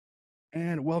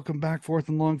And welcome back, Fourth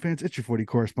and Long fans. It's your footy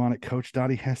correspondent, Coach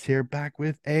Dottie Hess here, back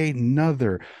with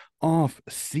another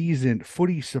off-season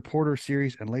footy supporter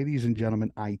series. And ladies and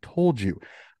gentlemen, I told you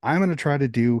I'm going to try to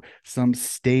do some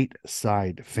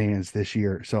stateside fans this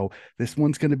year. So this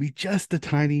one's going to be just a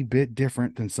tiny bit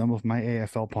different than some of my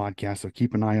AFL podcasts. So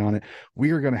keep an eye on it.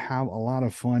 We are going to have a lot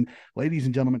of fun. Ladies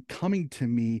and gentlemen, coming to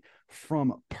me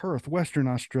from Perth, Western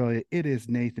Australia, it is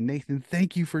Nathan. Nathan,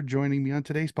 thank you for joining me on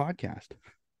today's podcast.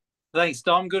 Thanks,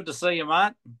 Dom. Good to see you,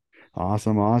 mate.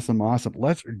 Awesome, awesome, awesome.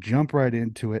 Let's jump right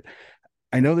into it.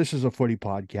 I know this is a footy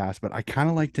podcast, but I kind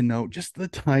of like to know just the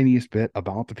tiniest bit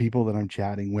about the people that I'm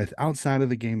chatting with outside of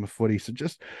the game of footy. So,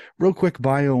 just real quick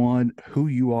bio on who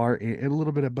you are and a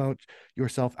little bit about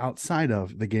yourself outside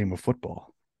of the game of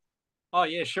football. Oh,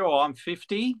 yeah, sure. I'm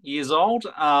 50 years old.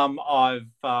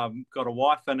 I've got a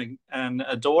wife and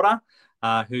a daughter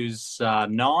who's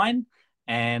 9.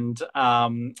 And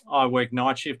I work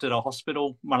night shift at a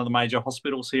hospital, one of the major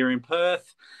hospitals here in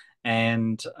Perth.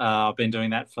 And I've been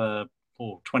doing that for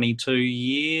 22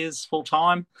 years full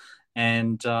time.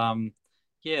 And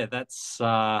yeah, that's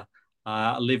I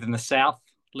live in the south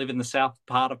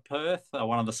part of Perth,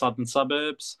 one of the southern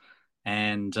suburbs.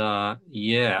 And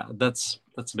yeah, that's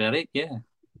about it. Yeah.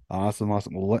 Awesome,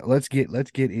 awesome. Well, let's get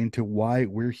into why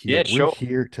we're here. Yeah, We're sure.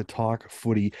 here to talk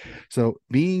footy. So,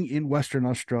 being in Western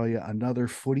Australia, another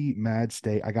footy mad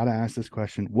state, I got to ask this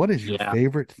question: what is your Yeah.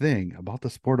 favorite thing about the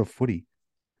sport of footy?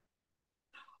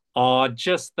 Oh,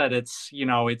 just that it's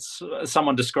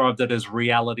someone described it as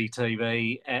reality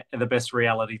TV, the best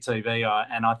reality TV.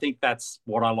 And I think that's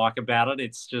what I like about it.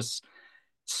 It's just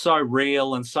so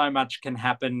real and so much can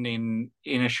happen in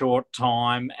a short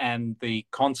time, and the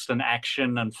constant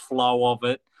action and flow of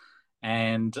it.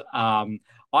 And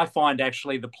I find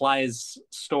actually the players'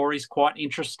 stories quite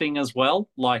interesting as well.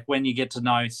 Like when you get to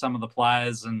know some of the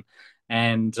players and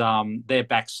their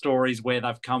backstories, where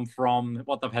they've come from,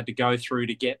 what they've had to go through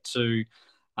to get to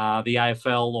the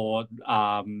AFL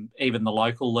or even the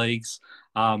local leagues,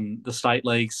 the state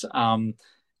leagues.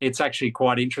 It's actually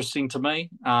quite interesting to me.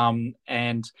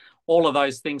 And all of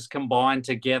those things combined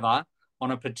together on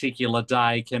a particular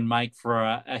day can make for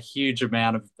a huge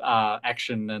amount of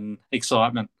action and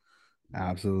excitement.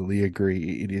 Absolutely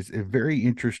agree. It is a very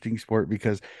interesting sport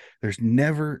because there's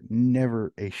never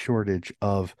a shortage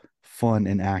of fun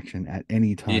and action at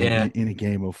any time Yeah. in a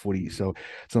game of footy. So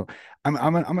I'm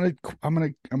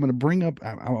gonna bring up.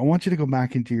 I want you to go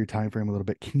back into your time frame a little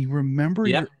bit. Can you remember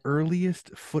Yeah. your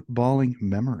earliest footballing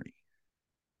memory?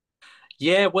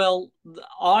 Yeah, well,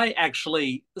 I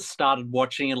actually started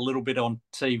watching it a little bit on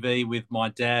TV with my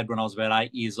dad when I was about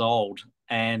 8 years old.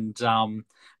 And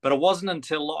but it wasn't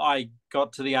until I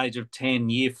got to the age of 10,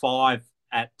 year five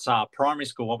at primary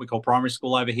school, what we call primary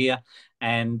school over here.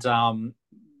 And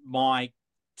my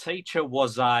teacher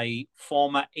was a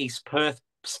former East Perth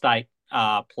State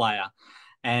player.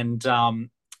 And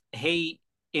he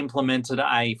implemented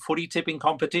a footy tipping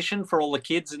competition for all the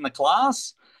kids in the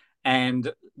class.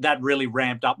 And that really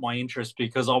ramped up my interest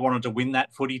because I wanted to win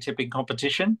that footy tipping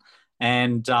competition.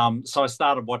 And so I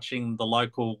started watching the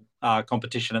local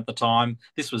competition at the time.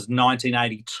 This was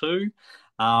 1982,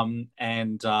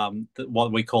 and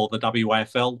what we call the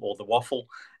WAFL or the Waffle.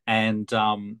 And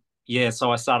yeah,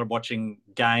 so I started watching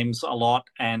games a lot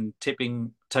and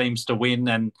tipping teams to win.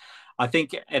 And I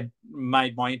think it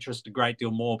made my interest a great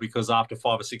deal more because after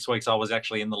 5 or 6 weeks, I was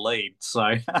actually in the lead.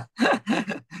 So,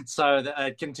 so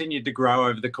it continued to grow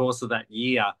over the course of that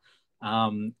year.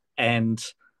 And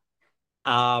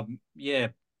yeah,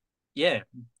 yeah,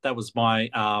 that was my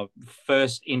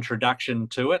first introduction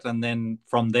to it. And then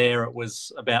from there, it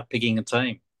was about picking a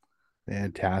team.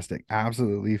 Fantastic.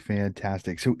 Absolutely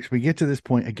fantastic. So we get to this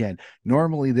point again.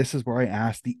 Normally, this is where I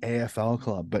ask the AFL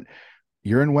club, but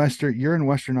you're in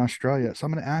Western Australia. So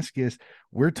I'm going to ask you is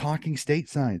we're talking state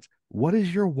signs. What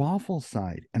is your waffle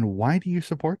side and why do you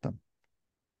support them?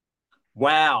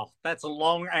 Wow, that's a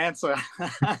long answer.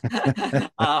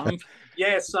 um,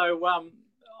 yeah, so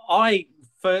I,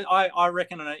 I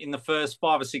reckon in the first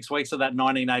 5 or 6 weeks of that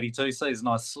 1982 season,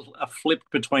 I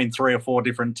flipped between three or four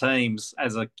different teams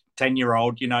as a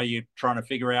 10-year-old. You know, you're trying to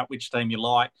figure out which team you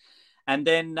like. And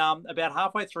then about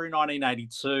halfway through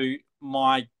 1982,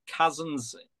 my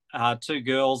cousins, two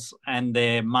girls, and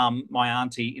their mum, my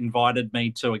auntie, invited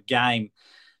me to a game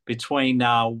between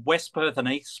West Perth and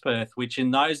East Perth, which in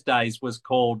those days was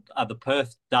called the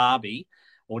Perth Derby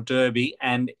or Derby,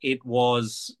 and it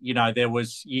was, you know, there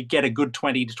was you get a good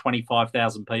 20 to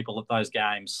 25,000 people at those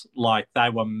games. Like they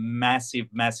were massive,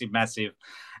 massive, massive.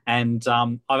 And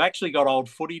I've actually got old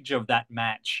footage of that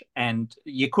match, and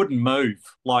you couldn't move.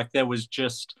 Like there was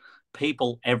just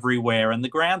people everywhere, and the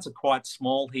grounds are quite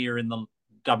small here in the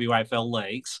WAFL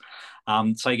leagues.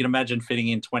 So you can imagine fitting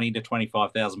in 20 to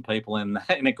 25,000 people in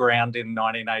a ground in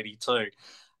 1982.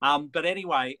 But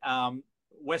anyway,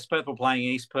 West Perth were playing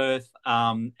East Perth,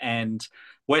 and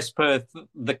West Perth,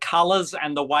 the colours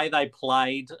and the way they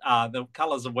played, the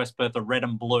colours of West Perth are red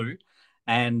and blue.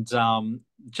 And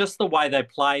just the way they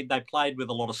played with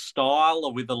a lot of style,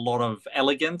 or with a lot of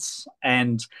elegance,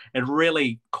 and it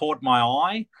really caught my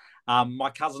eye. My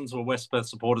cousins were West Perth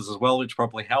supporters as well, which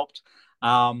probably helped.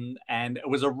 And it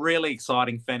was a really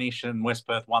exciting finish, and West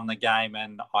Perth won the game.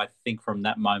 And I think from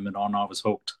that moment on, I was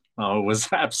hooked. I was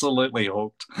absolutely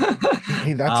hooked.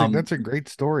 Hey, that's a great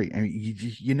story. I mean,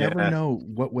 you never Yeah. know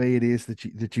what way it is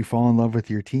that you fall in love with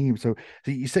your team. So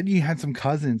you said you had some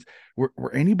cousins.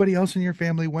 Were anybody else in your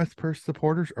family West Perth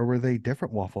supporters, or were they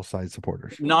different Waffle Side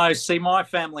supporters? No, see, my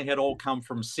family had all come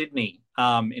from Sydney, in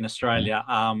Okay. Australia,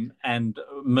 and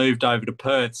moved over to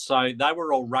Perth. So they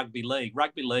were all rugby league.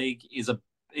 Rugby league is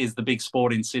the big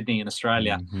sport in Sydney in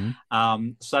Australia. Hmm.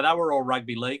 So they were all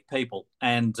rugby league people,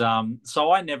 and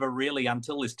so I never really,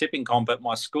 until this tipping comp at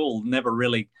my school, never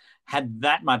really had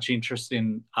that much interest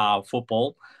in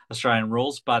football, Australian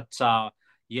rules. But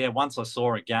yeah, once I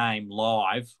saw a game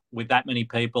live with that many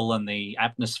people, and the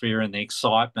atmosphere and the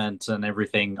excitement and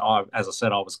everything, as I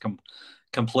said, I was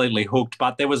completely hooked.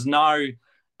 But there was no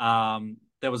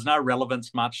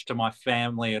relevance much to my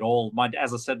family at all.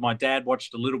 As I said, my dad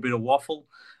watched a little bit of Waffle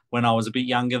when I was a bit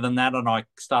younger than that, and I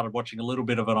started watching a little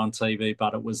bit of it on TV.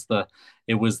 But it was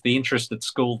the interest at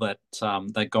school that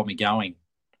got me going.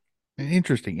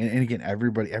 Interesting. And again,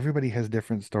 everybody has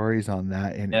different stories on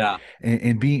that. Yeah,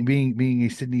 And being a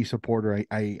Sydney supporter,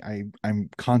 I'm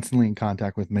constantly in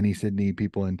contact with many Sydney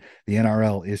people, and the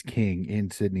NRL is king in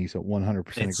Sydney. So 100%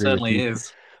 it agree with certainly you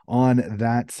is. on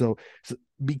that. So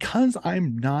because I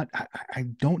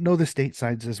don't know the state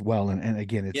sides as well, and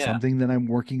again, it's Yeah. something that I'm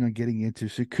working on getting into.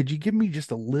 So could you give me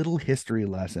just a little history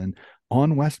lesson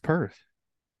on West Perth?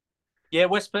 Yeah,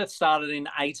 West Perth started in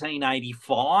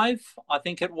 1885, I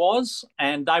think it was,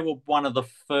 and they were one of the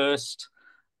first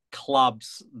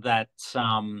clubs that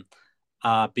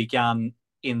begun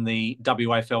in the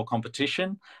WAFL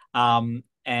competition. And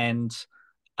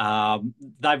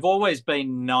they've always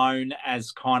been known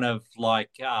as kind of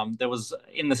like, there was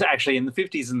actually in the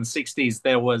 50s and the 60s,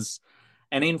 there was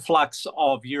an influx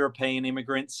of European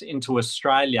immigrants into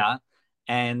Australia,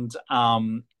 and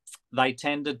they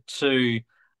tended to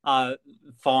uh,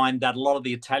 find that a lot of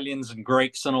the Italians and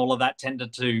Greeks and all of that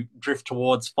tended to drift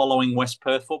towards following West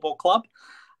Perth Football Club.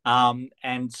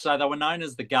 And so they were known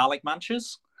as the Garlic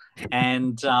Munchers.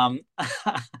 And um,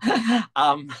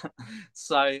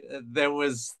 so there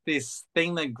was this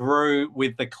thing that grew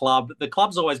with the club. The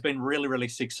club's always been really, really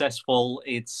successful.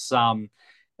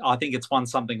 I think it's won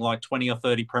something like 20 or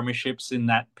 30 premierships in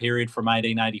that period from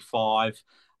 1885.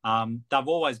 They've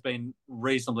always been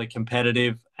reasonably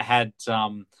competitive, had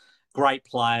great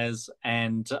players,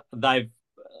 and they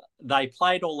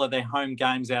played all of their home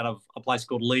games out of a place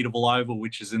called Leederville Oval,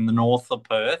 which is in the north of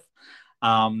Perth,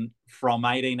 from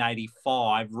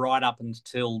 1885 right up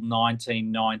until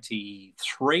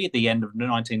 1993, at the end of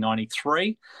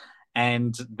 1993.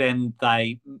 And then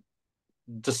they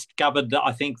discovered that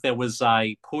I think there was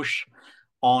a push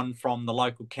on from the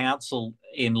local council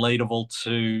in Leederville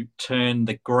to turn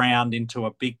the ground into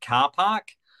a big car park.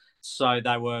 So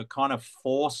they were kind of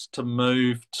forced to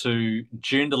move to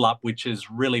Joondalup, which is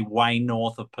really way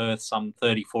north of Perth, some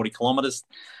 30, 40 kilometres.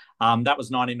 That was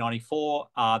 1994.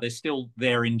 They're still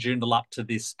there in Joondalup to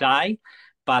this day.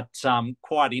 But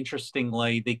quite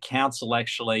interestingly, the council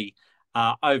actually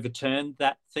overturned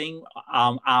that thing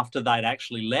after they'd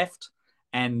actually left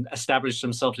and established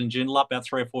themselves in Joondalup about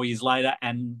 3 or 4 years later.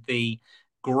 And the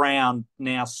ground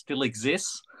now still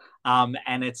exists.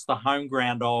 And it's the home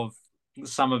ground of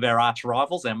some of our arch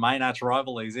rivals. Our main arch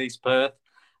rival is East Perth,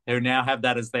 who now have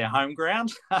that as their home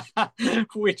ground,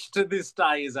 which to this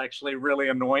day is actually really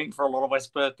annoying for a lot of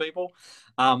West Perth people.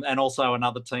 And also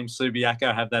another team,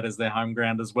 Subiaco, have that as their home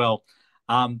ground as well.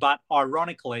 But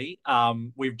ironically,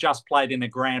 we've just played in a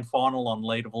grand final on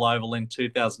Leederville Oval in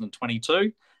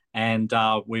 2022. And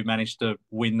we managed to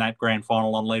win that grand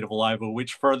final on Leederville Oval,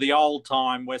 which for the old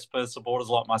time West Perth supporters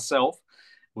like myself,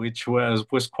 which was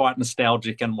quite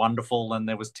nostalgic and wonderful, and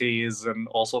there was tears and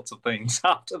all sorts of things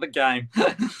after the game.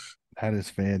 That is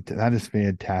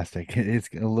fantastic. It's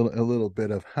a little bit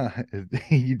of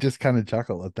you just kind of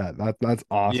chuckle at that. That's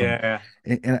awesome. Yeah.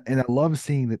 And I love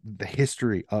seeing the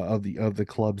history of the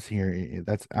clubs here.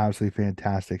 That's absolutely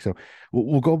fantastic. So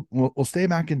we'll stay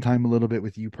back in time a little bit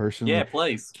with you Yeah, personally.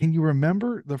 please. Can you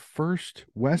remember the first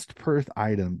West Perth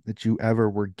item that you ever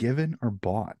were given or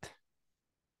bought?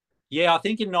 Yeah, I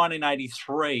think in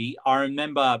 1983, I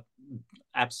remember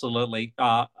absolutely.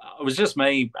 It was just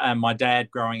me and my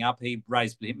dad growing up. He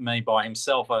raised me by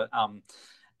himself,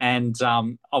 and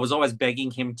I was always begging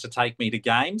him to take me to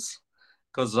games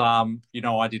because I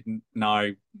didn't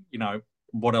know you know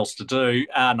what else to do,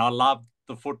 and I loved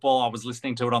the football. I was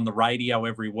listening to it on the radio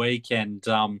every week, and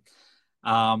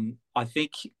I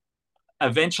think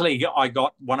eventually I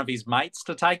got one of his mates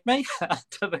to take me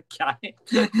to the game,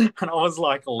 and I was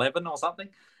like 11 or something,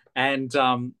 and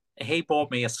he bought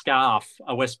me a scarf,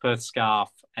 a West Perth scarf,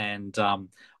 and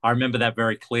I remember that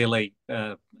very clearly,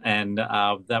 and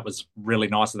that was really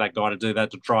nice of that guy to do that,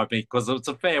 to drive me, because it was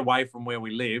a fair way from where we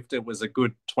lived. It was a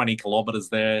good 20 kilometres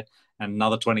there and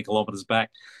another 20 kilometres back.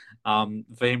 For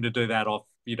him to do that off,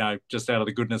 just out of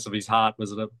the goodness of his heart,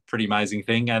 was a pretty amazing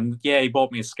thing. And yeah, he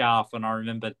bought me a scarf, and I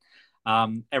remember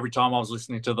every time I was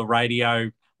listening to the radio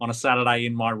on a Saturday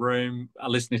in my room,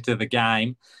 listening to the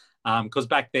game, because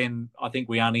back then I think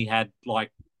we only had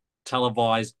like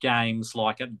televised games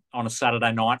on a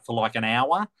Saturday night for like an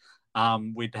hour.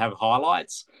 We'd have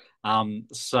highlights. Yeah,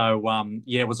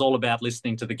 it was all about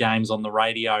listening to the games on the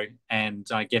radio and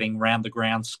getting round the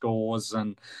ground scores.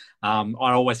 And I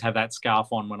always have that scarf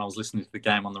on when I was listening to the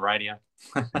game on the radio,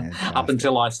 up Fantastic.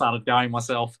 until I started going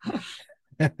myself.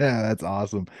 That's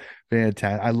awesome.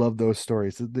 Fantastic. I love those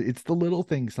stories. It's the little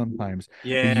things sometimes that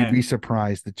you'd Yeah, be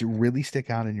surprised that you really stick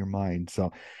out in your mind.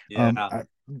 So, yeah,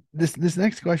 this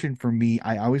next question for me,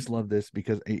 I always love this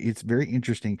because it's very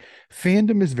interesting.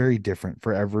 Fandom is very different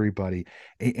for everybody,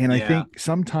 and I yeah. think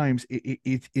sometimes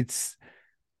it's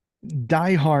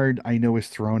Die Hard. I know is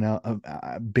thrown out,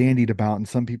 bandied about, and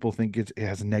some people think it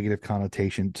has a negative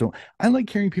connotation. So I like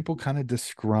hearing people kind of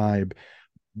describe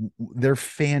their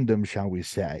fandom, shall we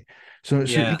say. So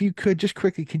Yeah. if you could just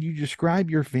quickly, can you describe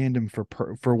your fandom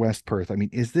for West Perth? I mean,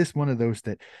 is this one of those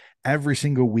that every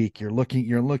single week you're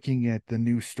looking at the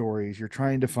news stories, you're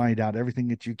trying to find out everything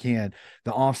that you can.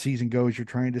 The off season goes, you're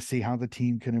trying to see how the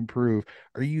team can improve.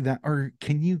 Are you that, or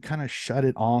can you kind of shut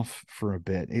it off for a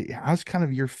bit? How's kind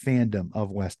of your fandom of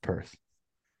West Perth?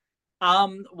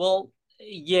 Well,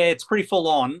 yeah, it's pretty full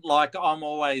on. Like, I'm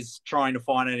always trying to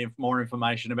find out more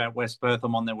information about West Perth.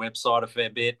 I'm on their website a fair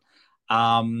bit.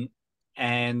 Um,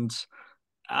 and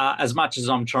as much as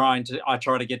I try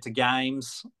to get to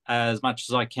games as much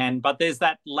as I can. But there's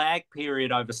that lag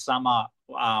period over summer,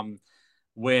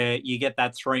 where you get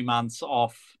that 3 months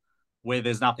off where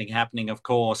there's nothing happening, of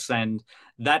course. And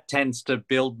that tends to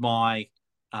build my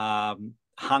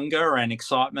hunger and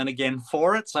excitement again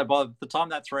for it. So by the time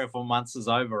that 3 or 4 months is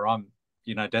over, I'm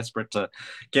desperate to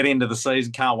get into the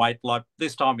season. Can't wait, like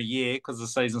this time of year, because the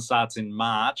season starts in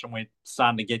March and we're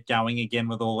starting to get going again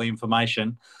with all the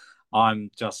information. I'm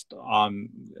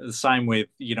the same with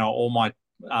all my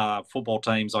football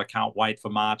teams. I can't wait for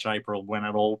March, April, when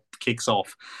it all kicks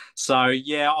off. So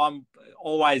yeah, I'm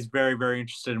always very, very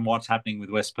interested in what's happening with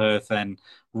West Perth, and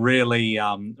really,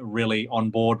 really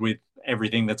on board with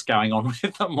everything that's going on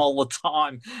with them all the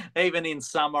time. Even in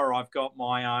summer, I've got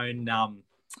my own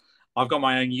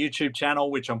YouTube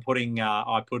channel, which I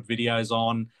put videos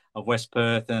on of West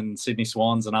Perth and Sydney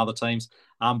Swans and other teams.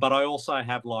 But I also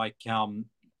have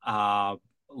uh,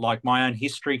 like my own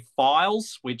history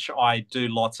files, which I do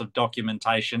lots of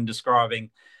documentation describing,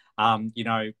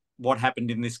 what happened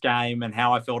in this game and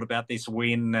how I felt about this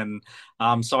win. And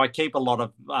so I keep a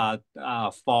lot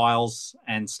of files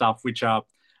and stuff, which are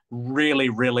really,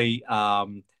 really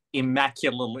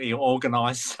immaculately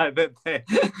organized, so that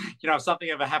if something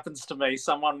ever happens to me,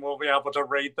 someone will be able to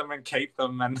read them and keep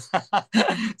them. And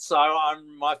so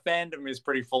my fandom is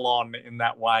pretty full on in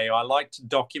that way. I like to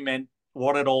document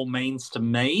what it all means to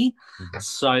me,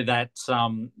 so that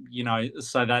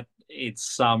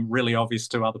it's really obvious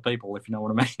to other people, if you know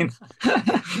what I mean.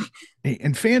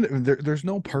 And there's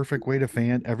no perfect way to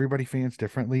fan. Everybody fans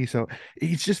differently, so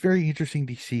it's just very interesting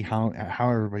to see how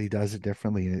everybody does it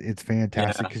differently. And it's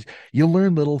fantastic Yeah, because you'll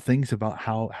learn little things about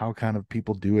how kind of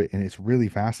people do it, and it's really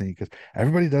fascinating because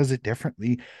everybody does it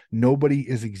differently. Nobody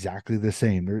is exactly the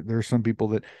same. There are some people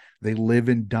that they live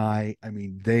and die. I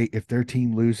mean, if their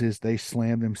team loses, they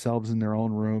slam themselves in their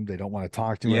own room. They don't want to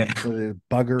talk to yeah. anybody. They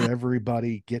bugger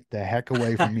everybody. Get the heck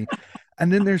away from me.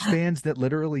 And then there's fans that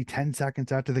literally 10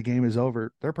 seconds after the game is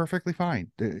over, they're perfectly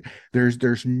fine.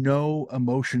 There's no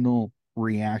emotional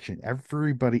reaction.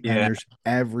 Everybody, and Yeah, there's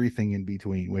everything in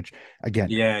between, which again,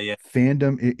 yeah, yeah.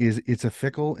 fandom is it's a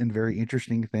fickle and very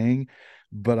interesting thing,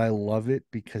 but I love it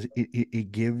because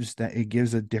it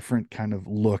gives a different kind of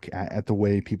look at the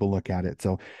way people look at it.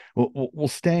 So we'll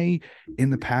stay in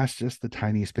the past just the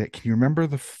tiniest bit. Can you remember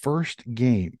the first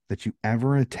game that you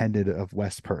ever attended of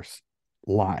West Perth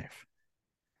live?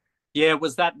 Yeah, it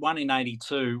was that one in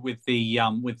 '82 with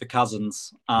the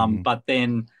cousins. Mhm. But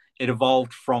then it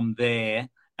evolved from there.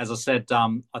 As I said,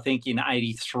 I think in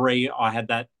 '83 I had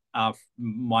that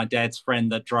my dad's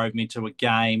friend that drove me to a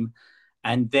game,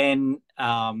 and then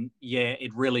yeah,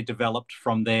 it really developed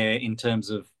from there in terms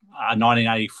of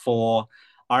 1984.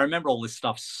 I remember all this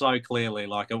stuff so clearly,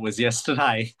 like it was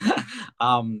yesterday.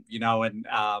 You know, and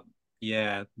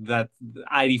yeah, that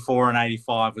 '84 and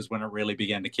 '85 was when it really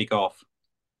began to kick off.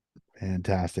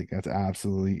 Fantastic. That's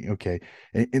absolutely okay.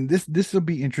 And this will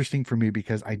be interesting for me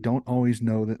because I don't always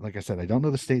know that, like I said, I don't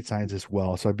know the state signs as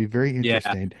well. So I'd be very Yeah.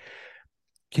 interested.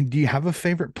 Do you have a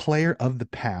favorite player of the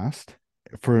past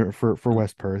for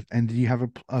West Perth? And do you have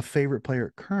a favorite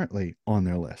player currently on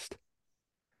their list?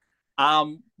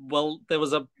 Well, there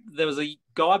was a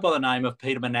guy by the name of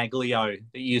Peter Managlio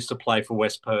that used to play for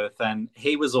West Perth, and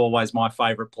he was always my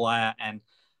favourite player. And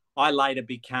I later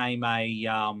became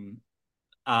a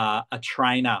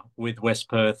trainer with West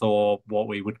Perth, or what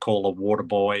we would call a water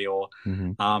boy, or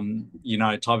Hmm. you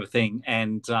know, type of thing.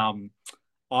 And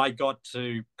I got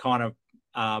to kind of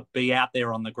be out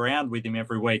there on the ground with him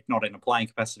every week, not in a playing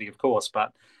capacity, of course,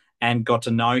 but and got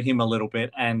to know him a little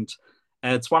bit. And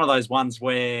it's one of those ones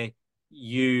where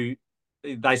you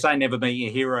they say never meet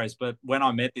your heroes, but when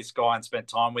I met this guy and spent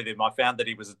time with him, I found that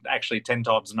he was actually 10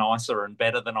 times nicer and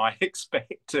better than I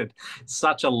expected.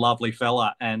 Such a lovely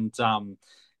fella. And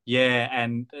yeah,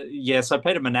 and yeah, so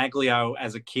Peter Managlio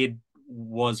as a kid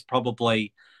was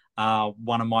probably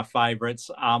one of my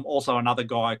favourites. Also, another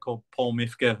guy called Paul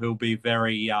Mifka, who'll be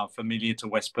very familiar to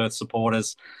West Perth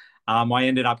supporters. I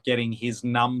ended up getting his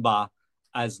number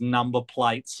as number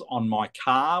plates on my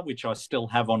car, which I still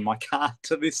have on my car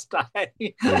to this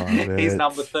day. Love He's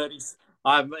number it. 30.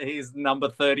 He's number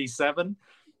 37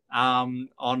 on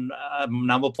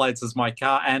number plates as my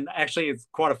car. And actually, it's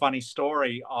quite a funny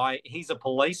story. He's a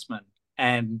policeman,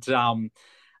 and as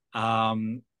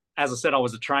I said, I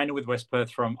was a trainer with West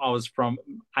Perth I was from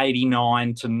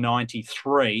 '89 to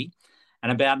 '93.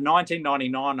 And about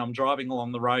 1999, I'm driving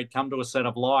along the road, come to a set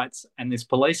of lights, and this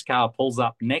police car pulls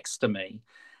up next to me.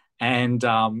 And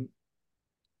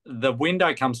the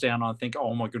window comes down, and I think,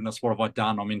 oh my goodness, what have I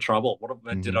done? I'm in trouble.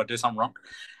 Did Hmm. I do something wrong?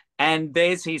 And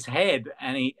there's his head,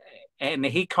 and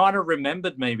he kind of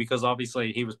remembered me because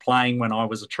obviously he was playing when I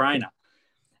was a trainer.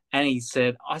 And he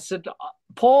said, I said,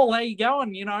 Paul, how you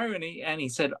going? You know, he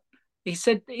said,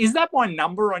 is that my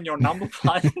number on your number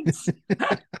plates?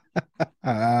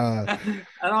 Ah,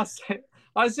 And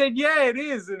I said, yeah, it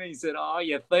is. And he said, oh,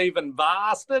 you thieving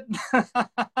bastard.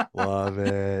 love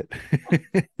it.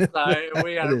 So That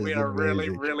we is had a really amazing.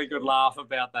 really good laugh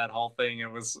about that whole thing.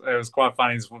 It was quite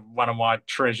funny. It's one of my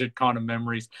treasured kind of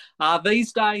memories.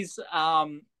 These days,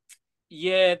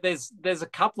 yeah, there's a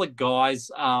couple of guys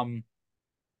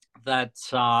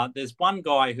that there's one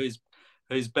guy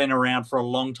who's been around for a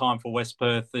long time for West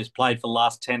Perth, who's played for the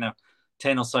last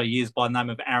 10 or so years by the name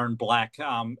of Aaron Black,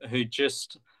 who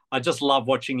just I just love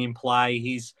watching him play.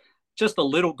 He's just a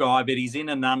little guy, but he's in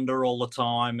and under all the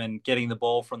time and getting the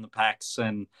ball from the packs,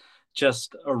 and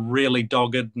just a really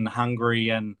dogged and hungry,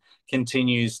 and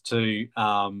continues to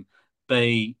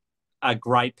be a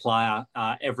great player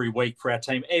every week for our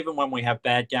team. Even when we have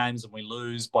bad games and we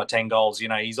lose by 10 goals, you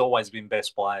know, he's always been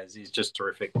best players. He's just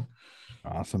terrific.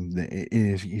 Awesome. It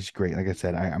is he's great. Like I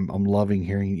said, I'm loving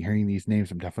hearing these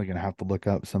names. I'm definitely gonna have to look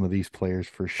up some of these players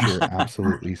for sure.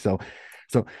 Absolutely. So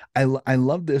I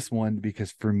love this one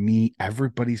because for me,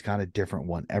 everybody's got a different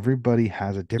one. Everybody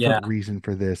has a Yeah. different reason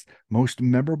for this. Most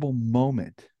memorable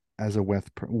moment as a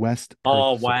West Perth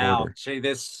Oh, wow. supporter. Gee,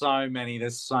 there's so many.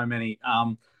 There's so many.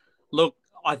 Look,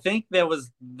 I think there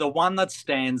was the one that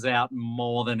stands out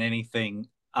more than anything.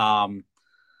 And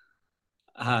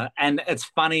it's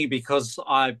funny because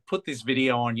I put this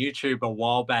video on YouTube a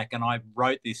while back, and I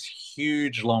wrote this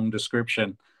huge long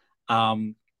description.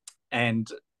 Um, and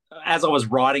as I was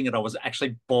writing it, I was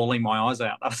actually bawling my eyes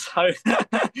out. So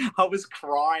I was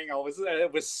crying.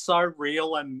 It was so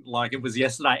real, and like it was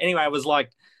yesterday. Anyway, it was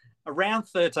like around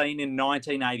 13 in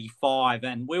 1985,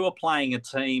 and we were playing a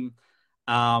team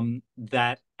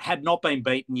that had not been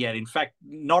beaten yet. In fact,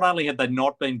 not only had they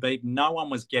not been beaten, no one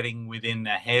was getting within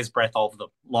a hair's breadth of them.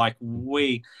 Like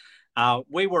we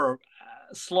were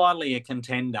slightly a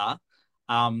contender,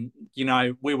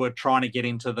 We were trying to get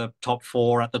into the top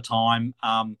four at the time,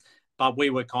 but we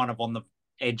were kind of on the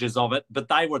edges of it. But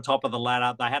they were top of the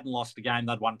ladder. They hadn't lost a game.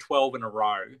 They'd won 12 in a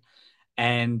row.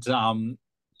 And,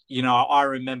 I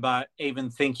remember even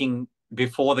thinking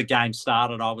before the game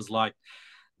started, I was like,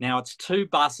 now it's two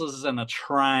buses and a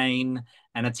train,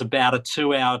 and it's about a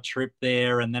 2 hour trip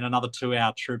there and then another 2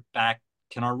 hour trip back.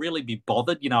 Can I really be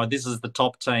bothered? This is the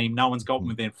top team. No one's gotten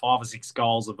within 5 or 6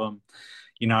 goals of them.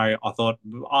 I thought,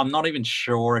 I'm not even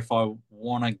sure if I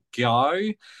want to go.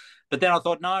 But then I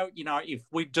thought, no, if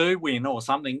we do win or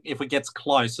something, if it gets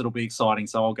close, it'll be exciting.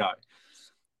 So I'll go.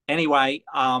 Anyway,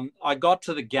 I got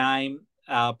to the game,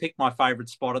 picked my favourite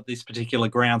spot at this particular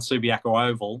ground, Subiaco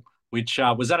Oval, which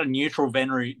was at a neutral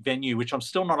venue, which I'm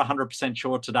still not 100%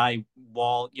 sure today.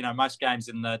 While most games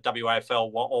in the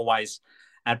WAFL were always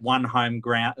at one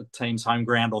team's home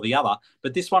ground or the other,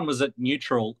 but this one was at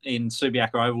neutral in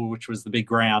Subiaco Oval, which was the big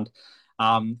ground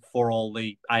for all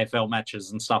the AFL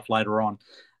matches and stuff later on.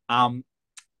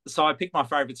 So I picked my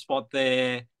favourite spot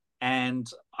there, and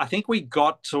I think we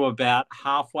got to about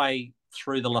halfway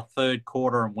through the third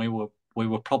quarter, and we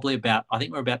were probably about, I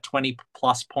think we were about 20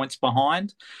 plus points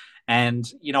behind.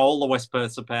 And, all the West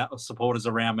Perth supporters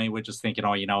around me were just thinking,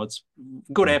 it's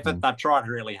good effort. They've tried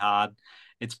really hard.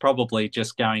 It's probably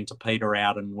just going to peter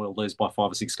out and we'll lose by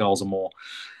 5 or 6 goals or more.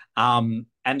 And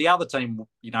the other team,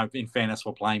 in fairness,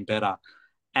 were playing better.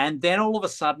 And then all of a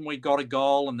sudden we got a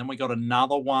goal, and then we got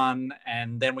another one,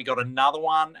 and then we got another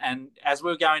one. And as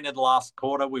we were going into the last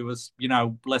quarter, we was,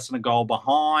 less than a goal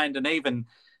behind. And even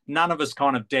none of us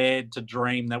kind of dared to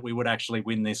dream that we would actually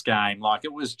win this game. Like,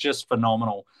 it was just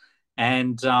phenomenal.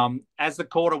 And as the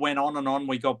quarter went on and on,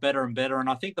 we got better and better. And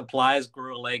I think the players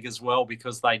grew a leg as well,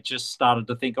 because they just started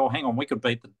to think, oh, hang on, we could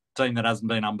beat the team that hasn't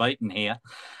been unbeaten here.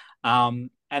 And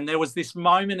there was this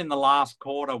moment in the last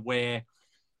quarter where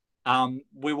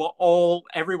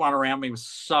everyone around me was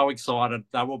so excited.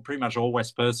 They were pretty much all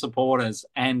West Perth supporters.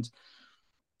 And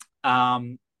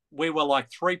we were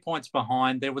like 3 points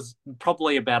behind. There was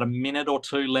probably about a minute or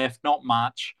two left, not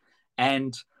much.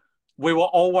 And we were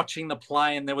all watching the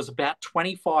play, and there was about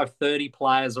 25, 30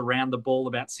 players around the ball,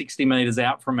 about 60 metres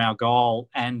out from our goal.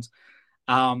 And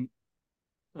one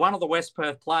of the West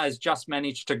Perth players just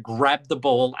managed to grab the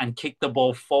ball and kick the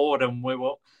ball forward, and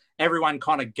everyone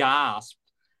kind of gasped.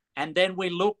 And then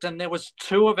we looked, and there was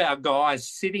two of our guys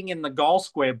sitting in the goal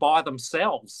square by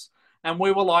themselves. And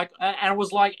we were like, and it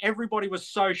was like everybody was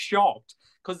so shocked,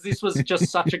 because this was just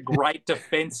such a great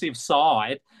defensive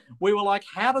side. We were like,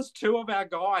 how does two of our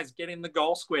guys get in the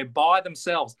goal square by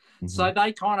themselves? Mm-hmm. So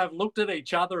they kind of looked at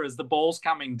each other as the ball's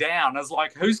coming down, as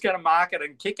like, who's going to mark it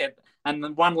and kick it? And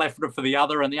then one left it for the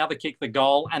other, and the other kicked the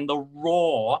goal. And the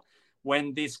roar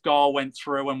when this goal went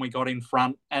through and we got in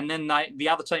front. And then the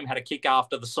other team had a kick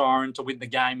after the siren to win the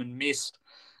game and missed.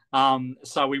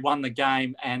 So we won the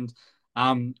game. And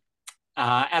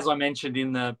as I mentioned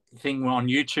in the thing on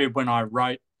YouTube when I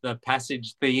wrote the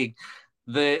passage,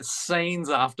 the scenes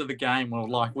after the game were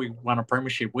like we won a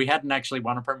premiership. We hadn't actually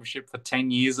won a premiership for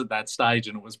 10 years at that stage,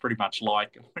 and it was pretty much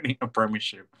like winning a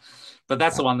premiership. But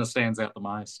that's the one that stands out the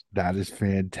most. That is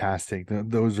fantastic.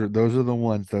 Those are the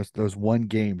ones, those one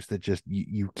games that just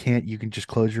you can just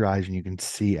close your eyes and you can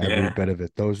see every bit of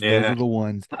it. Those are the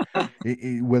ones,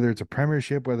 whether it's a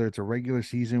premiership, whether it's a regular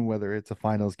season, whether it's a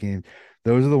finals game,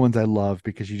 those are the ones I love,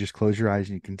 because you just close your eyes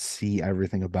and you can see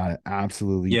everything about it.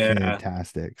 Absolutely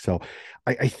fantastic. So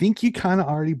I think you kind of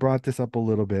already brought this up a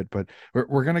little bit, but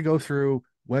we're going to go through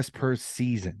West Perth's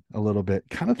season a little bit.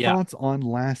 Kind of thoughts on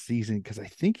last season, because I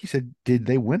think you said, did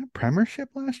they win a premiership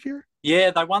last year?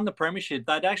 Yeah, they won the premiership.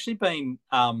 They'd actually been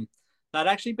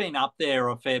up there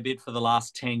a fair bit for the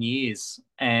last 10 years,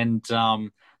 and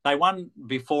they won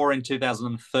before in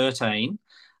 2013.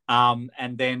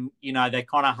 And then, they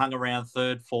kind of hung around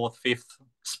third, fourth, fifth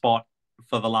spot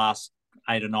for the last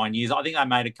 8 or 9 years. I think they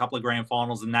made a couple of grand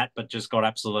finals in that, but just got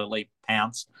absolutely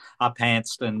pantsed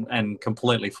and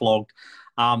completely flogged.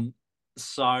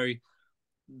 So,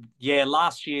 yeah,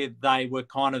 last year they were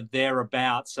kind of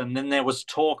thereabouts. And then there was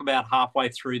talk about halfway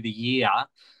through the year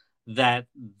that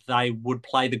they would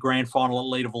play the grand final at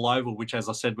Leederville Oval, which, as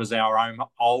I said, was our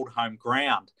old home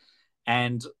ground.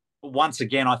 And once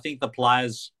again, I think the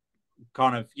players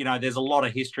kind of, there's a lot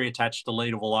of history attached to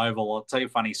Leederville Oval. I'll tell you a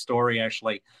funny story,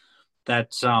 actually,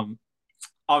 that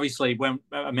obviously, when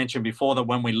I mentioned before that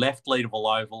when we left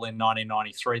Leederville Oval in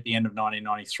 1993, at the end of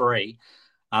 1993,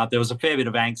 there was a fair bit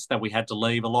of angst that we had to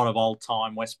leave. A lot of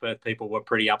old-time West Perth people were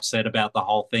pretty upset about the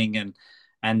whole thing,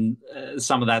 and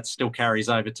some of that still carries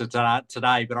over to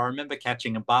today. But I remember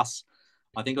catching a bus,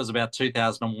 I think it was about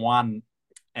 2001,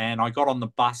 and I got on the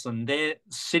bus, and there,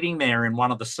 sitting there in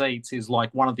one of the seats, is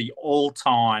like one of the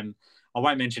all-time. I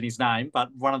won't mention his name, but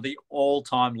one of the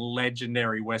all-time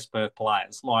legendary West Perth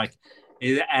players. Like,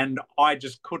 and I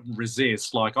just couldn't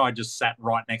resist. Like, I just sat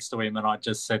right next to him, and I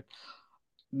just said,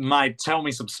 "Mate, tell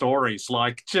me some stories.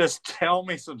 Like, just tell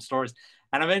me some stories."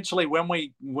 And eventually,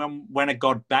 when it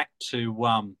got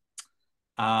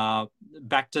uh,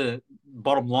 back to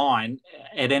bottom line,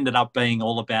 it ended up being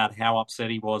all about how upset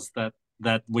he was that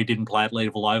we didn't play at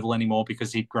Leederville Oval anymore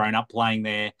because he'd grown up playing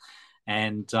there.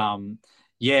 And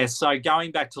yeah, so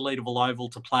going back to Leederville Oval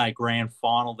to play a grand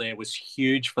final there was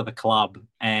huge for the club,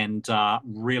 and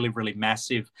really, really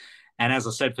massive. And as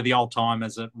I said, for the old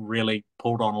timers, it really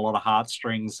pulled on a lot of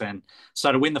heartstrings. And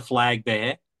so to win the flag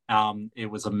there, it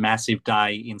was a massive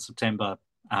day in September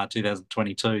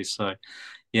 2022. So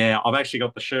yeah, I've actually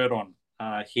got the shirt on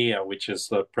here, which is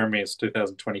the Premier's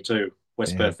 2022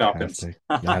 West Perth Falcons.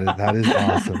 Fantastic. That is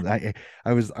awesome.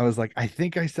 I was like, I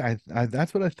think I said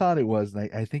that's what I thought it was. And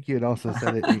I think you had also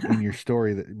said it in your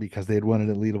story that because they had won it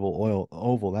at Leadable Oil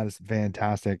Oval. That is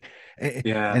fantastic.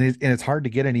 Yeah, And it's hard to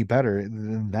get any better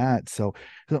than that. So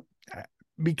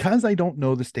because I don't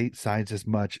know the state sides as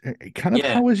much, kind of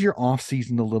yeah, how is your off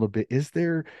season a little bit? Is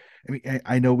there, I mean,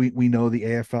 I know we know the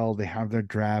AFL, they have their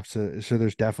drafts, so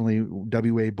there's definitely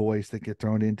WA boys that get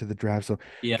thrown into the draft. So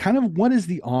yeah. kind of what is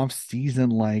the off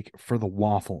season like for the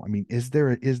Waffle? I mean, is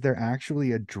there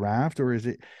actually a draft, or is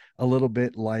it a little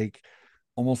bit like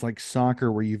almost like soccer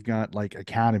where you've got like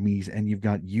academies and you've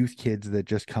got youth kids that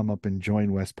just come up and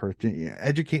join West Perth?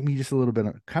 Educate me just a little bit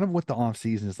on kind of what the off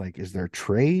season is like. Is there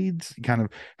trades? Kind of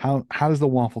how does the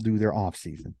Waffle do their off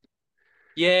season?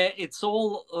 Yeah, it's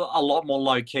all a lot more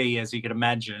low key, as you can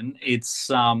imagine. It's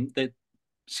that,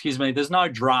 excuse me, there's no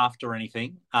draft or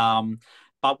anything.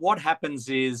 But what happens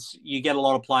is you get a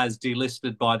lot of players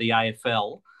delisted by the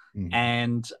AFL, Mhm.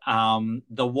 and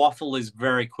the Waffle is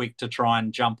very quick to try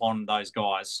and jump on those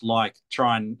guys. Like,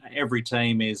 try and every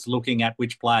team is looking at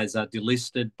which players are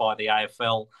delisted by the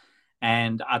AFL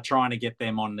and are trying to get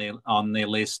them on their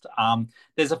list.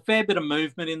 There's a fair bit of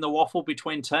movement in the Waffle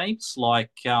between teams.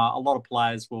 Like, a lot of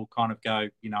players will kind of go,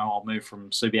 I'll move from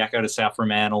Subiaco to South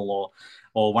Fremantle,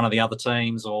 or one of the other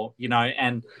teams, or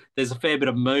and there's a fair bit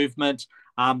of movement.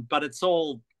 But it's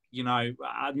all,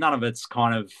 none of it's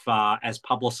kind of as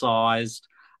publicised,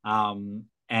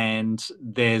 and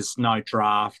there's no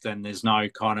draft, and there's no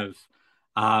kind of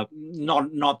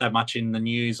not that much in the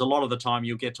news. A lot of the time,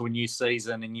 you'll get to a new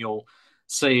season and you'll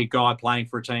see a guy playing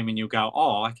for a team, and you'll go,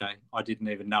 "Oh, okay, I didn't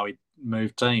even know he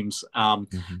moved teams."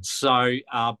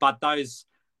 Mhm. But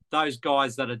those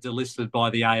guys that are delisted by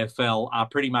the AFL are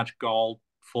pretty much gold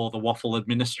for the Waffle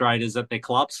administrators at their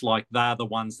clubs. Like, they're the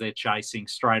ones they're chasing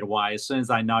straight away as soon as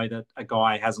they know that a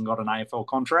guy hasn't got an AFL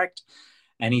contract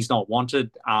and he's not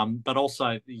wanted. But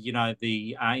also,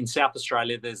 the in South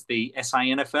Australia, there's the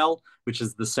SANFL, which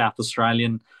is the South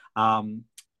Australian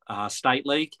State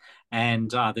League,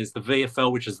 and there's the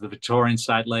VFL, which is the Victorian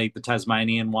State League, the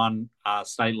Tasmanian one,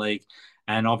 State League,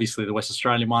 and obviously the West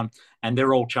Australian one. And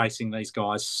they're all chasing these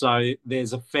guys. So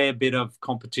there's a fair bit of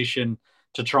competition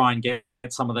to try and get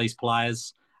some of these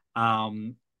players.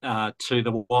 To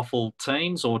the Waffle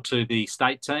teams or to the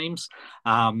state teams.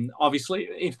 Obviously,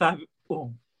 if they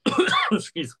oh,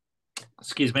 excuse,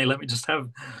 excuse me, let me just have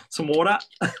some water.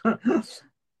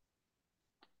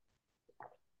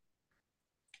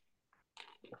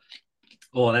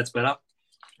 Oh, that's better.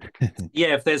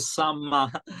 Yeah, if there's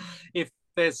some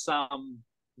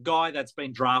guy that's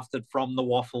been drafted from the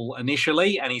Waffle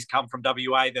initially and he's come from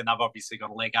WA, then they've obviously got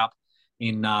a leg up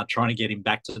in trying to get him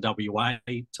back to WA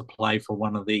to play for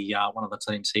one of the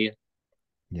teams here.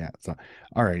 Yeah. So,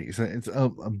 all right. So it's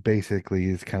basically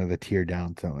is kind of the tier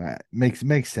down. So makes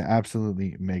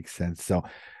absolutely makes sense. So,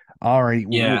 all right,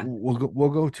 Yeah, we'll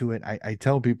go to it. I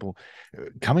tell people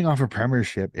coming off a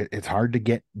premiership, it's hard to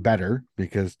get better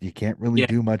because you can't really yeah,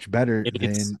 do much better it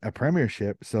is. than a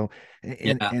premiership. So,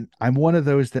 and Yeah, and I'm one of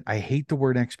those that I hate the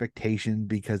word expectation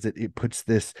because it puts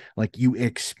this like you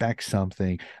expect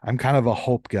something. I'm kind of a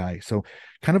hope guy. So,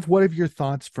 kind of what are your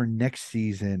thoughts for next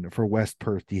season for West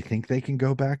Perth? Do you think they can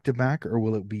go back to back, or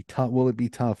will it be tough? Will it be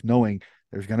tough knowing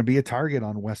there's going to be a target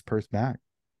on West Perth's back?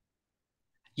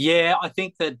 yeah. I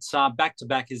think that back to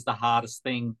back is the hardest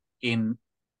thing in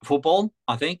football.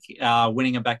 I think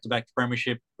winning a back to back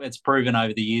premiership, it's proven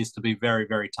over the years to be very,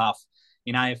 very tough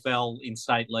in AFL, in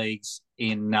state leagues,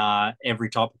 in every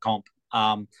type of comp.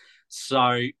 So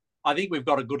I think we've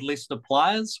got a good list of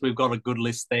players. We've got a good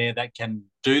list there that can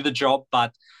do the job.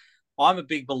 But I'm a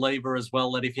big believer as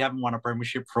well that if you haven't won a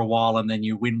premiership for a while and then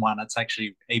you win one, it's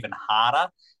actually even harder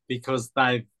because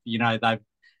they've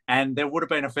and there would have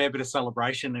been a fair bit of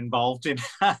celebration involved in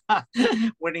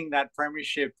winning that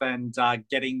premiership and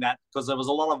getting that, because there was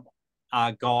a lot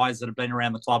of guys that have been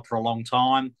around the club for a long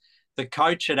time. The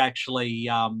coach had actually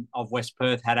of West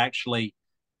Perth had actually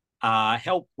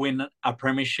helped win a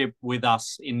premiership with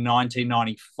us in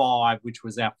 1995, which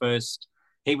was our first.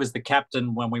 He was the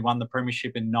captain when we won the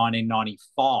premiership in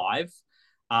 1995,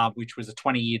 which was a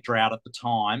 20-year drought at the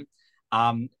time.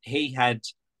 He had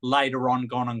later on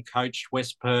gone and coached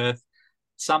West Perth.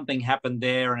 Something happened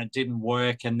there and it didn't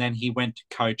work. And then he went to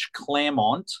coach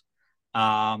Claremont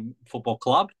Football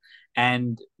Club.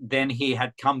 And then he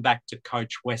had come back to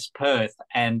coach West Perth.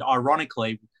 And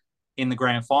ironically, in the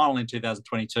grand final in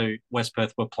 2022, West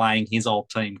Perth were playing his old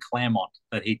team, Claremont,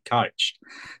 that he'd coached.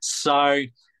 So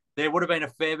there would have been a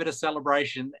fair bit of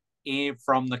celebration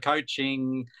from the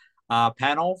coaching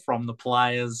panel, from the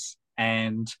players.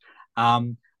 And I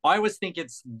always think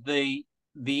it's the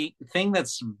thing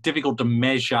that's difficult to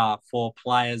measure for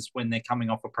players when they're coming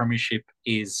off a premiership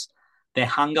is their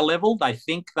hunger level. They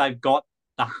think they've got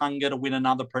the hunger to win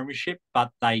another premiership,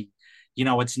 but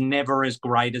it's never as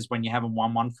great as when you haven't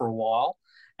won one for a while.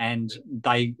 And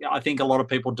I think a lot of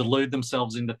people delude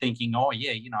themselves into thinking, oh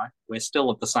yeah, we're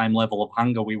still at the same level of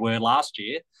hunger we were last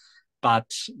year.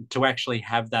 But to actually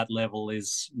have that level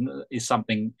is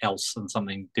something else and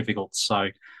something difficult. So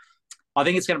I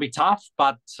think it's going to be tough,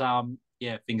 but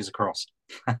yeah, fingers crossed.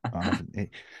 Awesome.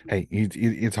 Hey,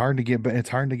 it's hard to get, but it's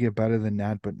hard to get better than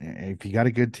that. But if you got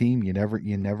a good team, you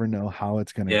never know how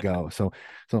it's going to Yeah. go. So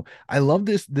I love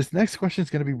this. This next question is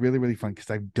going to be really, really fun because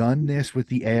I've done this with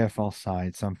the AFL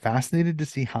side. So I'm fascinated to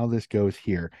see how this goes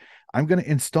here. I'm going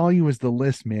to install you as the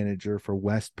list manager for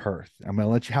West Perth. I'm going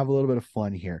to let you have a little bit of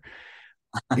fun here.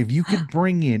 If you could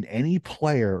bring in any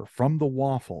player from the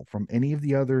Waffle, from any of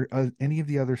the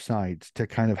other sides to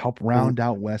kind of help round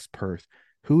out West Perth,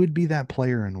 who would be that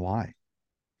player and why?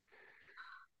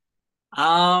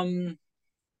 Um,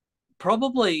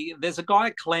 Probably there's a guy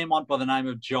at Claremont by the name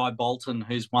of Jai Bolton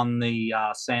who's won the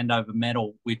Sandover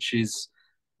Medal, which is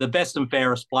the best and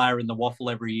fairest player in the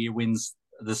Waffle every year wins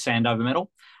the Sandover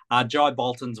Medal. Jai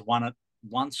Bolton's won it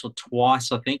once or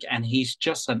twice, I think, and he's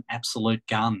just an absolute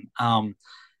gun.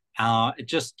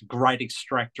 Just great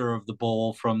extractor of the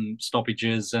ball from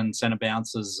stoppages and centre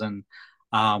bounces. And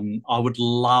I would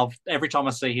love, every time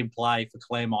I see him play for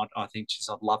Claremont, I think, geez,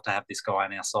 I'd love to have this guy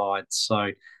on our side.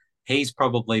 So he's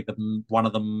probably one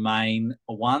of the main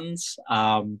ones.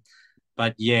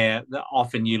 But yeah,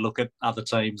 often you look at other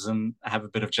teams and have a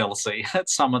bit of jealousy at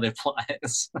some of their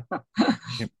players.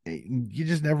 You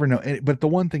just never know. But the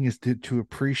one thing is to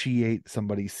appreciate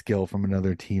somebody's skill from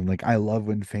another team. Like I love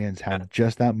when fans have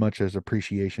just that much as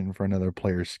appreciation for another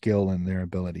player's skill and their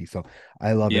ability. So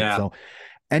I love it. Yeah. So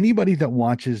anybody that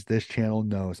watches this channel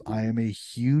knows I am a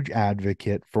huge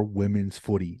advocate for women's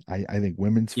footy. I think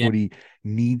women's Yeah. footy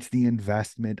needs the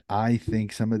investment. I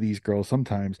think some of these girls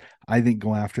sometimes I think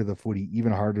go after the footy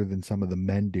even harder than some of the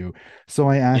men do. So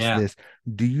I ask Yeah. this,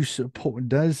 do you support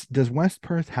does West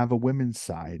Perth have a women's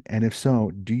side? And if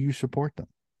so, do you support them?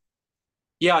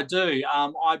 Yeah, I do.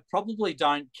 I probably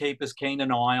don't keep as keen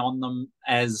an eye on them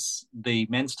as the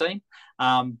men's team,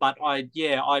 but I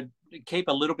keep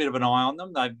a little bit of an eye on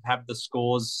them. They have the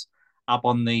scores up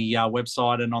on the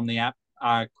website and on the app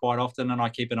quite often, and I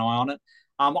keep an eye on it.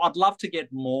 I'd love to get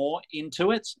more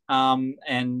into it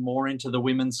and more into the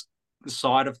women's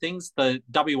side of things. The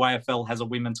WAFL has a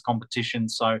women's competition,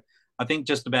 so I think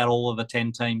just about all of the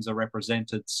 10 teams are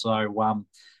represented. So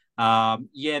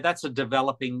yeah, that's a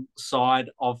developing side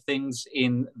of things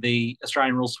in the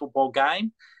Australian rules football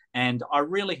game. And I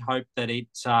really hope that it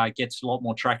gets a lot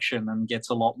more traction and gets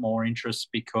a lot more interest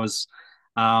because,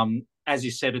 as you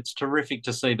said, it's terrific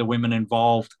to see the women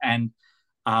involved. And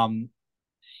um,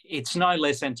 it's no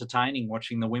less entertaining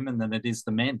watching the women than it is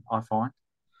the men, I find.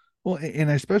 Well, and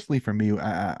especially for me,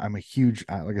 I'm a huge,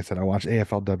 like I said, I watch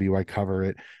AFLW, I cover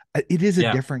it. It is a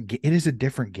Yeah, different, it is a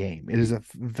different game. It is a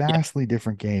yeah, vastly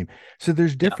different game. So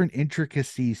there's yeah, different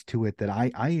intricacies to it that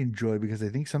I enjoy because I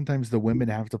think sometimes the women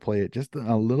have to play it just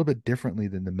a little bit differently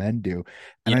than the men do,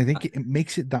 and yeah, I think it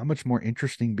makes it that much more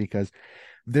interesting because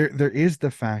there is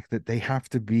the fact that they have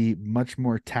to be much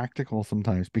more tactical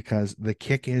sometimes because the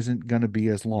kick isn't going to be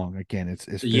as long. Again, it's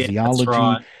yeah, that's physiology.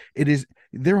 right. It is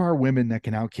there are women that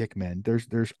can outkick men.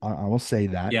 I will say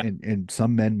that, Yeah, and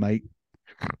some men might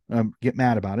get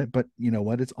mad about it, but you know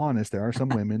what? It's honest. There are some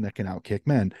women that can outkick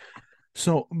men.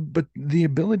 So, but the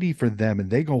ability for them, and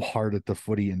they go hard at the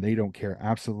footy and they don't care,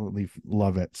 absolutely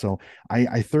love it. So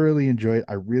I thoroughly enjoy it.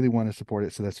 I really want to support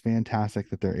it. So that's fantastic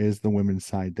that there is the women's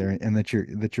side there and that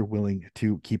you're willing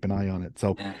to keep an eye on it.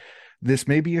 So yeah. This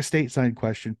may be a stateside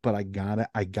question, but I gotta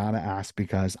ask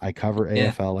because I cover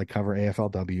Yeah. AFL, I cover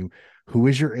AFLW. Who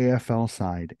is your AFL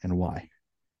side and why?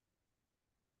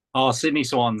 Oh, Sydney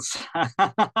Swans.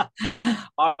 I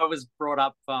was brought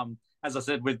up, as I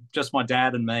said, with just my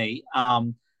dad and me.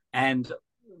 And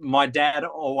my dad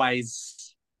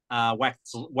always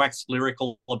waxed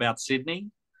lyrical about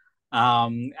Sydney,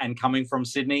 and coming from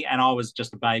Sydney. And I was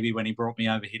just a baby when he brought me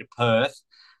over here to Perth.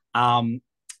 Um,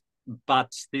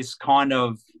 but this kind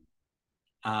of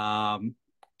um,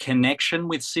 connection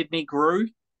with Sydney grew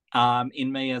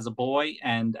in me as a boy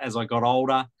and as I got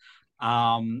older.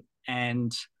 And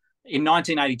in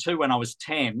 1982, when I was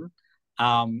 10,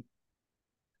 um,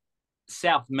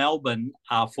 South Melbourne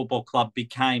Football Club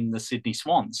became the Sydney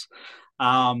Swans.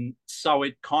 So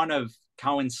it kind of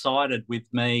coincided with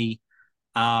me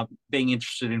being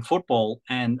interested in football.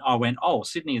 And I went, oh,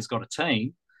 Sydney has got a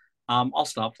team. I'll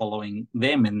start following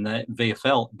them in the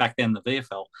VFL, back then the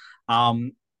VFL.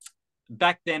 Um,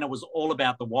 Back then it was all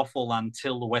about the waffle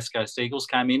until the West Coast Eagles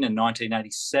came in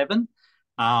 1987.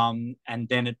 And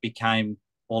then it became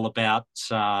all about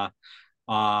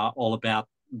all about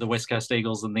the West Coast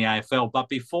Eagles and the AFL. But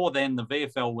before then, the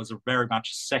VFL was a very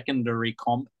much secondary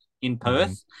comp in Mhm.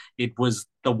 Perth. It was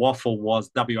the waffle was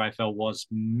WAFL was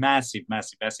massive,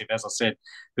 massive, massive. As I said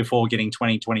before, getting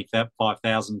 20,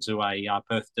 25,000 to a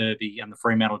Perth Derby, and the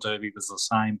Fremantle Derby was the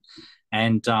same,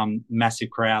 and massive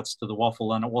crowds to the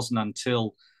waffle. And it wasn't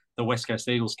until the West Coast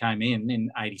Eagles came in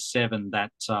 '87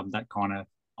 that that kind of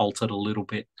altered a little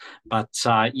bit. But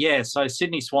yeah, so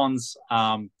Sydney Swans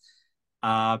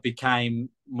became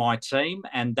my team,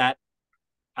 and that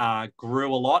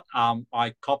grew a lot.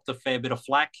 I copped a fair bit of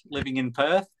flack living in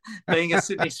Perth, being a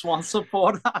Sydney Swan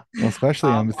supporter. Well,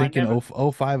 especially I'm I thinking never,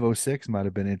 05, '06 might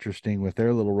have been interesting with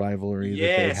their little rivalry that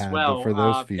they yes, had well, for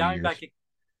those few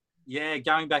years.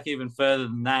 going back even further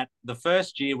than that, the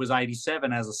first year was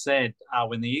 '87, as I said,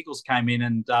 when the Eagles came in,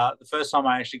 and the first time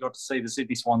I actually got to see the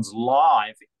Sydney Swans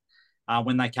live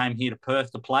when they came here to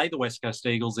Perth to play the West Coast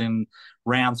Eagles in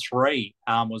round three.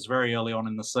 Was very early on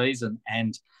in the season.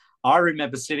 And I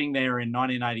remember sitting there in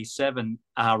 1987,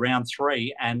 round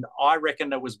three, and I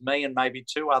reckon it was me and maybe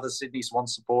two other Sydney Swan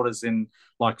supporters in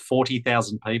like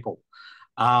 40,000 people.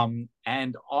 And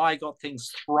I got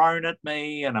things thrown at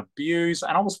me and abused,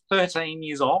 and I was 13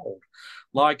 years old.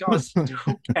 Like I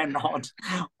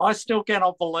still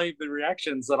cannot believe the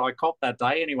reactions that I copped that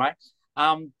day. Anyway,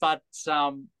 um, but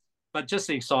um, but just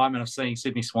the excitement of seeing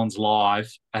Sydney Swans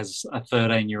live as a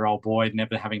 13-year-old boy,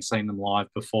 never having seen them live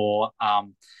before.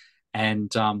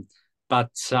 And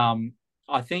but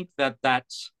I think that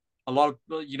that's a lot of,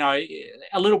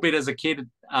 a little bit as a kid.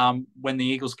 When the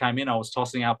Eagles came in, I was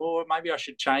tossing up, oh, maybe I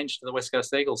should change to the West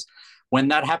Coast Eagles. When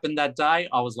that happened that day,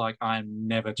 I was like, I'm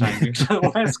never changing to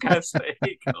the West Coast I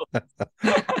Eagles.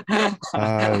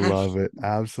 love it.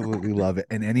 Absolutely love it.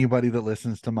 And anybody that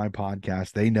listens to my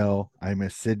podcast, they know I'm a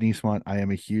Sydney Swan. I am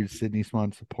a huge Sydney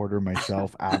Swan supporter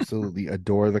myself. Absolutely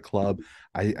adore the club.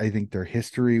 I think their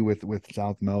history with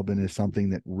South Melbourne is something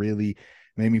that really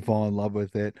made me fall in love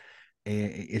with it.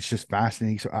 And it's just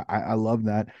fascinating. So I love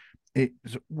that.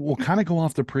 We'll kind of go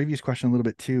off the previous question a little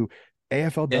bit too. Yeah,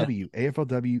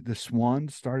 AFLW, the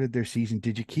Swans started their season.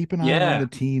 Did you keep an eye on the yeah,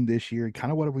 team this year?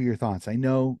 Kind of what were your thoughts? I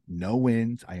know no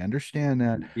wins. I understand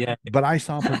that, yeah, but I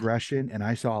saw progression and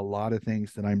I saw a lot of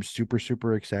things that I'm super,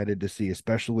 super excited to see,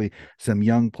 especially some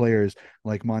young players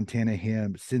like Montana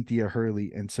Ham, Cynthia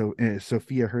Hurley, and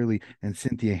Sophia Hurley and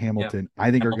Cynthia yeah. Hamilton. I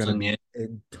think are going to Hamilton, yeah.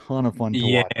 be a ton of fun to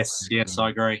watch. Yes, yes, I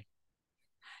agree.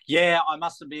 Yeah, I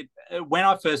must admit, when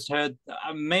I first heard,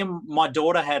 me and my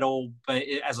daughter had all,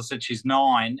 as I said, she's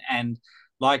 9, and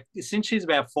like since she's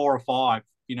about 4 or 5,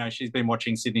 she's been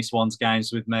watching Sydney Swans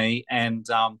games with me, and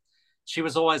she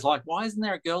was always like, "Why isn't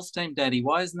there a girls' team, Daddy?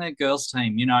 Why isn't there a girls'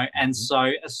 team?" And Mhm.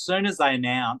 so as soon as they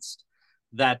announced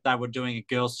that they were doing a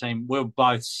girls' team, we were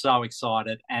both so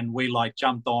excited, and we like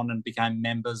jumped on and became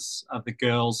members of the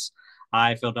girls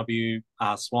AFLW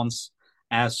Swans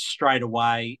straight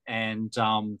away. And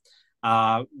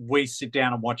we sit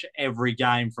down and watch every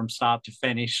game from start to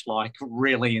finish, like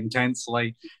really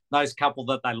intensely. Those couple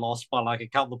that they lost by like a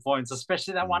couple of points,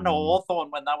 especially that one to Mhm. Hawthorn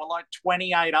when they were like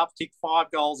 28 up, kicked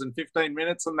 5 goals in 15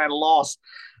 minutes and then lost.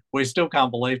 We still can't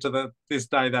believe this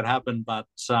day that happened, but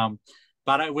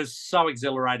it was so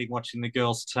exhilarating watching the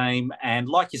girls' team. And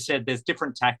like you said, there's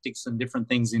different tactics and different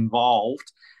things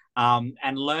involved.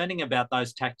 And learning about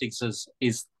those tactics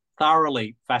is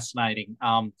thoroughly fascinating.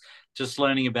 Just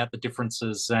learning about the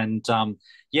differences, and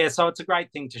yeah, so it's a great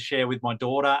thing to share with my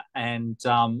daughter, and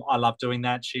I love doing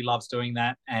that. She loves doing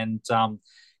that, and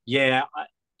yeah,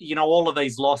 all of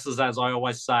these losses, as I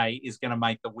always say, is going to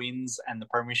make the wins and the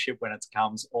premiership when it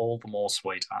comes all the more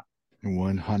sweeter.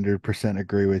 100%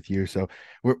 agree with you. So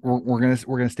we're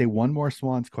gonna stay one more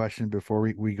Swans question before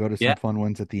we go to some Yeah, fun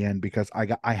ones at the end, because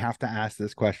I have to ask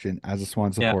this question as a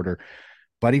Swan yeah. supporter.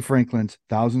 Buddy Franklin's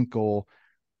 1,000th goal.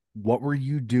 What were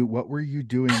you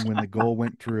doing when the goal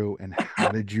went through, and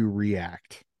how did you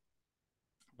react?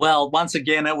 Well, once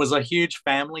again, it was a huge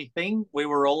family thing. We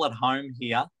were all at home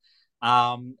here,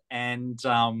 and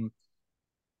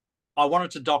I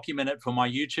wanted to document it for my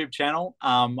YouTube channel.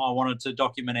 I wanted to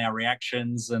document our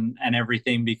reactions and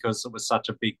everything because it was such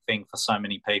a big thing for so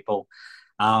many people.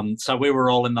 So we were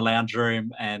all in the lounge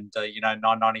room, and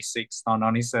 996,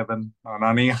 997,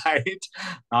 998,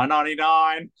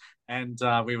 999, and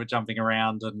we were jumping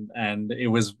around, and it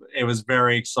was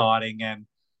very exciting. And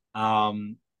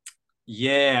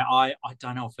yeah, I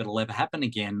don't know if it'll ever happen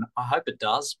again. I hope it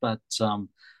does, but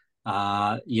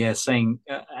yeah, seeing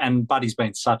and Buddy's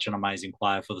been such an amazing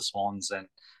player for the Swans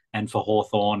and for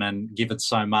Hawthorn and given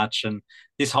so much. And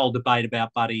this whole debate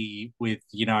about Buddy with,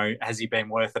 has he been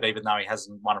worth it even though he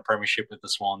hasn't won a premiership with the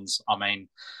Swans? I mean,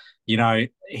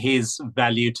 his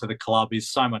value to the club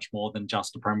is so much more than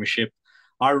just a premiership.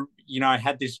 I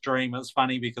had this dream. It was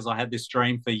funny because I had this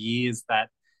dream for years that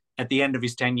at the end of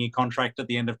his 10-year contract, at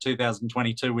the end of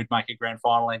 2022, we'd make a grand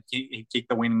final and he'd kick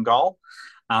the winning goal.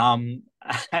 Um,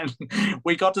 and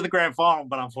we got to the grand final,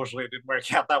 but unfortunately, it didn't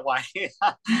work out that way.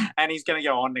 And he's going to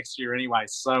go on next year anyway.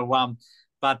 So,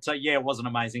 but yeah, it was an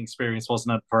amazing experience,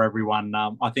 wasn't it, for everyone?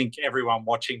 I think everyone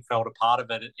watching felt a part of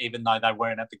it, even though they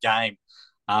weren't at the game.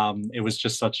 It was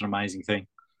just such an amazing thing.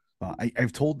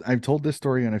 I've told this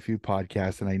story on a few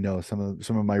podcasts, and I know some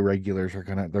of my regulars they're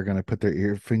gonna put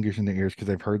their fingers in their ears because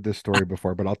I've heard this story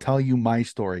before. But I'll tell you my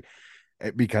story.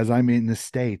 Because I'm in the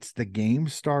States. The game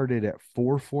started at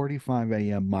 4:45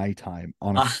 a.m. my time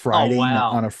on a Oh Friday night. wow,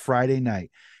 On a Friday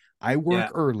night, I work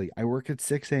yeah, early. I work at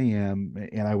 6 a.m.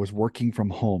 and I was working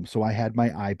from home, so I had my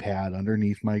iPad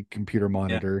underneath my computer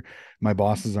yeah, monitor. My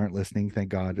bosses aren't listening, thank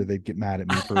God, or they'd get mad at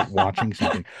me for watching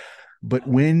something. But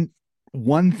when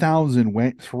 1,000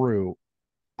 went through,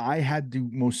 I had the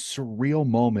most surreal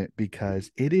moment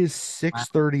because it is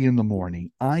 6:30 in the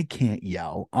morning. I can't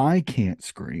yell. I can't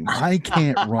scream. I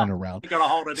can't run around. you got to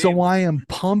hold it So in. I am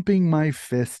pumping my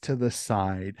fist to the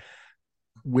side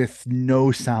with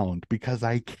no sound because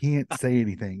I can't say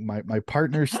anything. My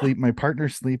partner's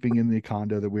sleeping in the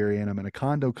condo that we're in. I'm in a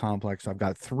condo complex. I've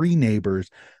got three neighbors.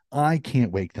 I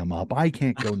can't wake them up. I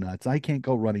can't go nuts. I can't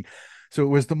go running. So it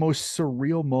was the most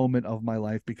surreal moment of my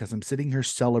life because I'm sitting here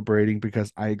celebrating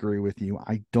because I agree with you.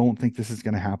 I don't think this is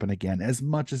going to happen again. As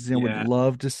much as I would Yeah,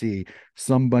 love to see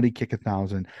somebody kick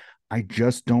 1,000, I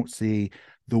just don't see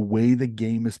the way the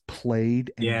game is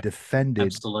played and yeah,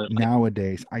 defended absolutely.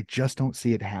 nowadays. I just don't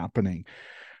see it happening.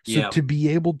 So Yeah, to be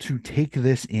able to take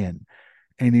this in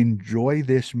and enjoy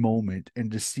this moment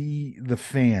and to see the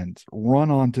fans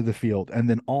run onto the field and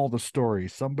then all the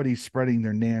stories, somebody spreading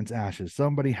their nan's ashes,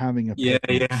 somebody having a yeah,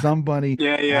 picnic, yeah, somebody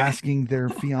yeah, yeah. asking their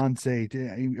fiance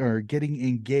to, or getting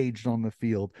engaged on the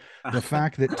field, the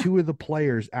fact that two of the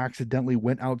players accidentally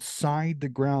went outside the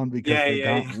ground because Yeah, they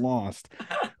yeah, got lost,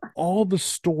 all the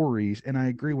stories. And I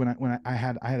agree. When I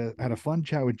had a fun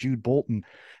chat with Jude Bolton,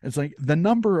 it's like the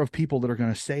number of people that are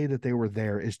going to say that they were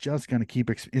there is just going to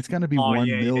it's going to be oh 1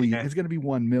 yeah, yeah, million. yeah, It's going to be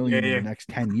 1 yeah, million in the yeah. next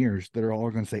 10 years that are all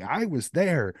going to say I was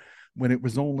there, when it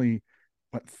was only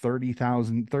what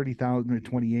 30,000 or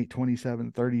 28,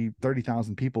 27,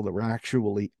 30,000 people that were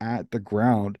actually at the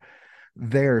ground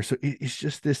there. So it's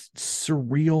just this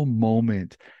surreal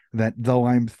moment that though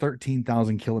I'm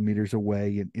 13,000 kilometers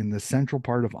away in the central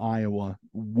part of Iowa,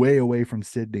 way away from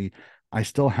Sydney, I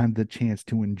still had the chance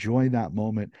to enjoy that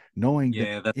moment, knowing that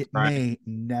Yeah, that's it great. may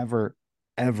never,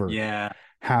 ever Yeah,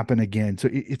 happen again. So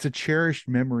it's a cherished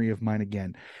memory of mine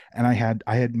again. And I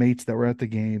had mates that were at the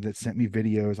game that sent me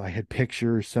videos. I had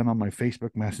pictures sent on my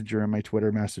Facebook Messenger and my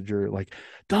Twitter Messenger, like,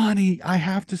 Donnie, I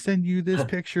have to send you this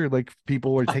picture. Like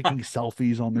people were taking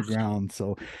selfies on the ground.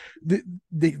 So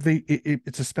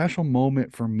it's a special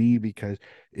moment for me because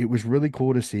it was really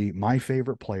cool to see my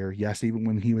favorite player. Yes, even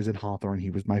when he was at Hawthorn, he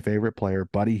was my favorite player,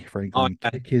 Buddy Franklin,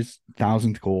 okay, kick his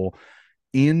 1,000th goal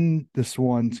in the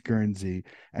Swans Guernsey,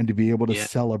 and to be able to yeah,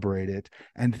 celebrate it.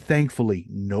 And thankfully,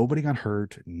 nobody got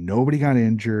hurt, nobody got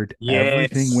injured,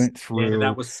 everything yes, went yeah,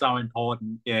 that through. was so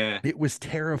important. Yeah, It was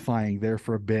terrifying there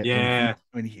for a bit when yeah,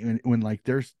 like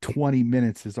there's 20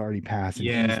 minutes has already passed and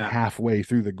he's yeah, halfway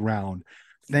through the ground.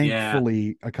 yeah,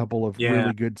 Thankfully, a couple of yeah,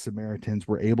 really good Samaritans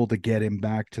were able to get him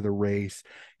back to the race.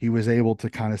 He was able to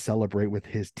kind of celebrate with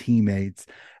his teammates,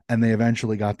 and they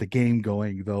eventually got the game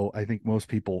going. Though I think most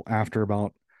people, after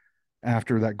about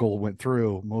after that goal went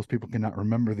through, most people cannot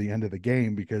remember the end of the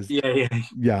game because, Yeah, yeah,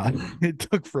 yeah, it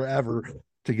took forever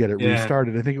to get it yeah,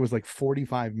 restarted. I think it was like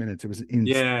 45 minutes. It was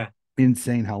yeah,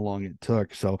 insane how long it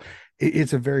took. So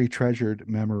it's a very treasured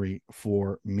memory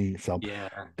for me. So yeah.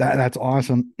 that's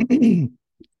awesome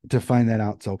to find that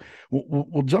out. So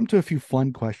we'll jump to a few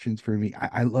fun questions for me.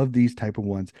 I love these type of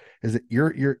ones. Is that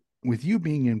you're with you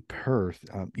being in Perth,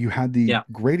 you had the Yeah.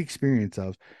 great experience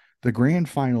of the grand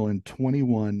final in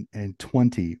 21 and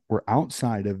 20 were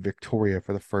outside of Victoria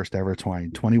for the first ever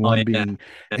twine. Oh 21 yeah. being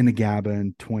in the Gabba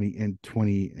and 20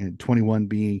 and 21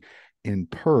 being in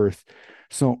Perth.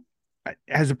 So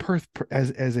as a Perth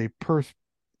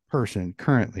person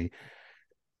currently,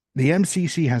 the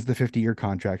MCC has the 50-year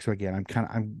contract. So again,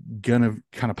 I'm gonna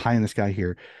kind of pie in the sky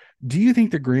here. Do you think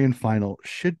the grand final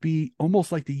should be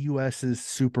almost like the US's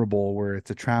Super Bowl, where it's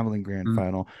a traveling grand Mm.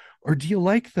 final? Or do you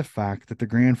like the fact that the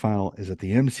grand final is at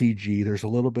the MCG? There's a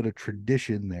little bit of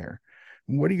tradition there.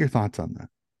 What are your thoughts on that?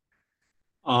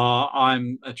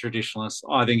 I'm a traditionalist.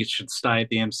 I think it should stay at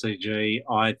the MCG.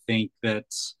 I think that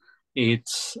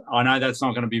I know that's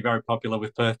not going to be very popular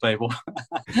with Perth people,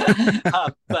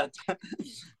 but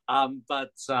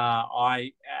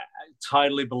I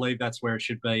totally believe that's where it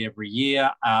should be every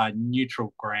year.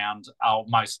 Neutral ground,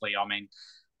 mostly. I mean,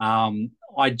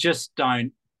 I just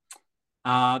don't.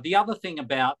 The other thing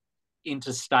about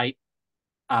interstate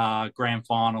grand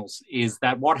finals is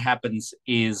that what happens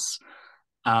is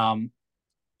um,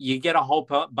 you get a whole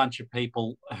bunch of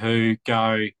people who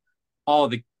go, oh,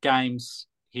 the game's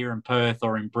here in Perth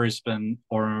or in Brisbane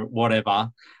or whatever,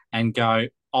 and go,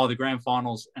 oh, the grand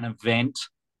final's an event,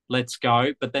 let's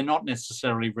go. But they're not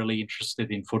necessarily really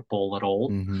interested in football at all.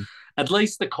 Mm-hmm. At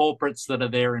least the corporates that are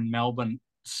there in Melbourne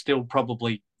still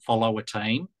probably follow a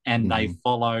team and they Mm-hmm.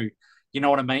 follow, you know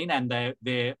what I mean? And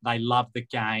they love the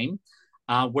game.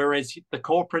 Whereas the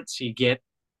corporates you get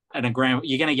at a ground,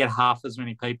 you're going to get half as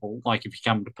many people, like if you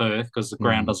come to Perth, because the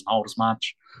ground Mm-hmm. doesn't hold as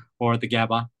much, or at the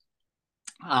Gabba.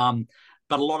 Um,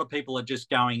 but a lot of people are just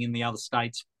going in the other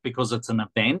states because it's an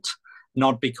event,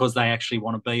 not because they actually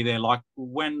want to be there. Like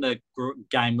when the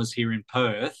game was here in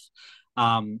Perth,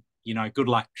 good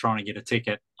luck trying to get a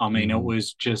ticket. I mean, it Mm-hmm.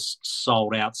 was just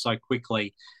sold out so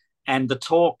quickly. And the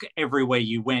talk everywhere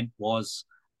you went was,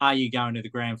 are you going to the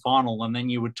grand final? And then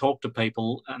you would talk to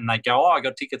people and they go, oh, I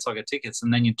got tickets, I got tickets.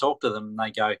 And then you talk to them and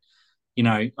they go,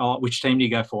 oh, which team do you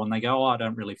go for? And they go, oh, I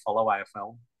don't really follow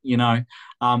AFL, but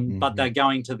Mm-hmm. they're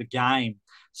going to the game.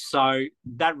 So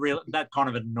that kind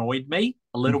of annoyed me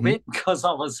a little Mm-hmm. bit because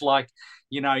I was like,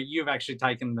 you've actually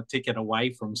taken the ticket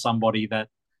away from somebody that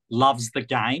loves the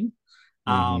game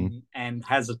Mm-hmm. and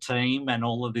has a team and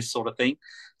all of this sort of thing.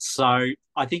 So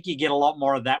I think you get a lot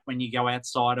more of that when you go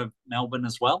outside of Melbourne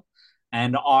as well.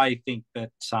 And I think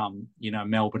that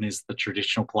Melbourne is the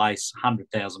traditional place,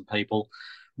 100,000 people.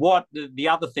 What the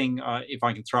other thing, if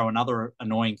I can throw another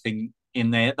annoying thing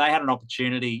in there, they had an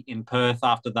opportunity in Perth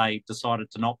after they decided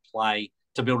to not play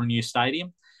to build a new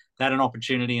stadium. They had an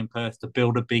opportunity in Perth to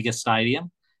build a bigger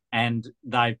stadium, and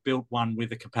they've built one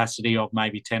with a capacity of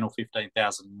maybe 10 or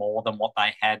 15,000 more than what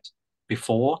they had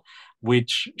before,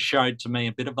 which showed to me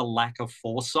a bit of a lack of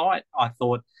foresight. I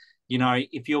thought,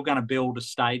 if you're going to build a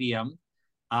stadium,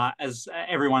 as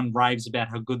everyone raves about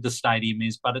how good the stadium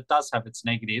is, but it does have its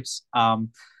negatives.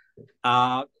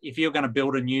 If you're going to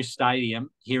build a new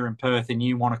stadium here in Perth and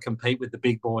you want to compete with the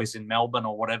big boys in Melbourne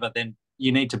or whatever, then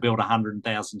you need to build a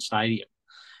 100,000 stadium,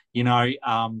 you know.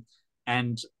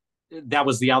 And that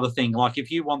was the other thing. Like,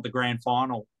 if you want the grand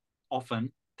final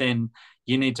often, then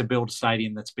you need to build a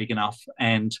stadium that's big enough.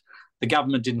 And the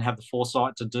government didn't have the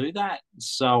foresight to do that.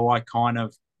 So I kind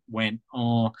of went,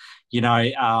 oh, you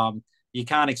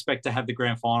can't expect to have the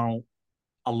grand final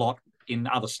a lot in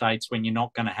other states when you're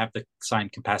not going to have the same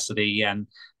capacity and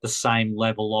the same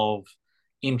level of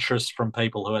interest from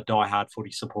people who are diehard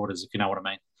footy supporters, if you know what I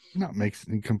mean. No, it makes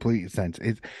complete sense.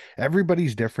 It's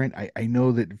everybody's different. I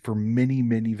know that for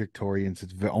many Victorians,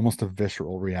 it's almost a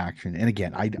visceral reaction. And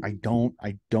again, I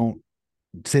don't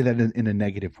say that in a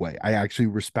negative way. I actually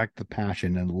respect the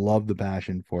passion and love the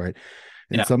passion for it.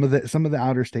 And Yeah. some of the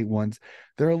outer state ones,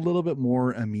 they're a little bit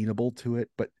more amenable to it.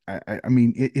 But I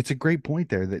mean, it's a great point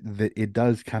there that it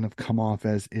does kind of come off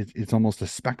as it's almost a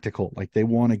spectacle. Like they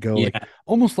want to go like Yeah.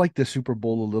 almost like the Super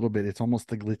Bowl a little bit. It's almost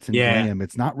the glitz and Yeah. glam.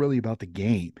 It's not really about the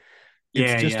game.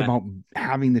 It's Yeah. just Yeah. about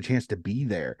having the chance to be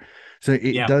there. So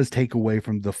it Yeah. does take away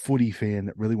from the footy fan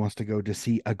that really wants to go to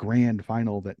see a grand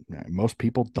final that most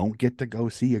people don't get to go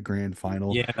see a grand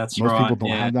final. Yeah. That's Most people right. don't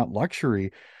Yeah. have that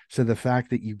luxury. So the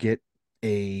fact that you get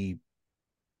a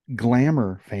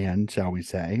glamour fan, shall we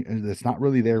say, that's not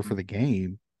really there for the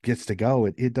game gets to go,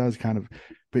 it does kind of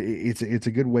but it's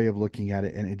a good way of looking at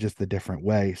it, and it's just a different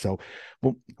way. So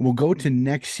we'll go to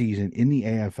next season in the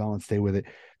AFL and stay with it.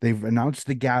 They've announced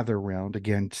the gather round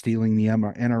again, stealing the Yeah,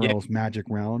 NRL's magic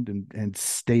round and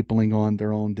stapling on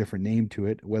their own different name to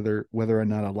it. Whether or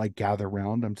not I like gather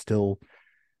round, I'm still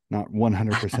not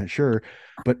 100% sure.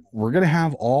 But we're gonna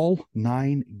have all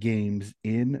 9 games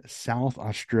in South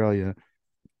Australia.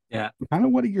 yeah. Kind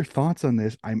of, what are your thoughts on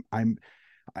this?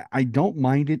 I don't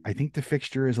mind it. I think the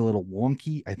fixture is a little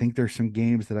wonky. I think there's some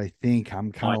games that I think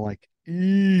I'm kind I, of like,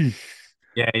 "Eesh,"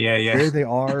 yeah. where they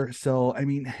are. So I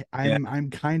mean, Yeah. I'm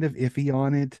kind of iffy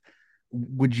on it.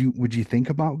 Would you think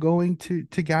about going to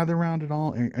Gather Round at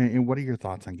all? And what are your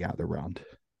thoughts on Gather Round?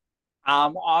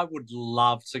 I would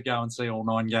love to go and see all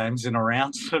 9 games in a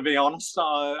round, to be honest.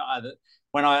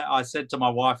 When I said to my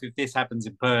wife, if this happens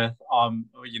in Perth, I'm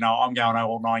going to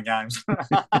all 9 games.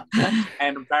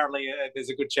 And apparently, there's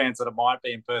a good chance that it might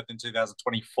be in Perth in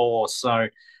 2024.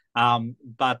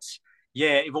 But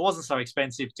yeah, if it wasn't so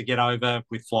expensive to get over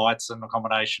with flights and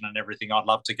accommodation and everything, I'd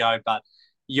love to go. But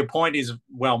your point is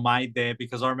well made there,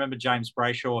 because I remember James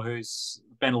Brayshaw, who's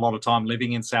spent a lot of time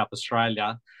living in South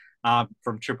Australia,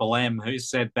 from Triple M, who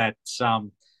said that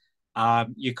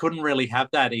you couldn't really have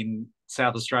that in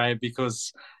South Australia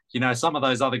because some of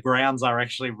those other grounds are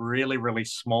actually really really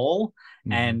small,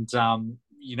 Mhm. and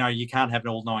you can't have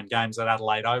all 9 games at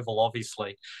Adelaide Oval,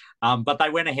 obviously. But they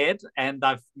went ahead and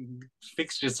they've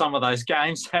fixtured some of those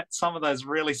games at some of those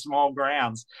really small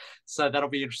grounds. So that'll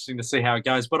be interesting to see how it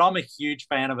goes. But I'm a huge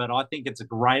fan of it. I think it's a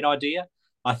great idea.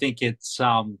 I think it's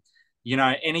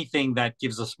anything that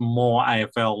gives us more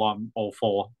AFL, I'm all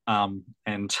for.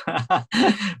 And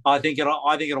I think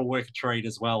it'll work a treat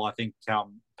as well. I think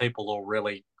people will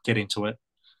really get into it.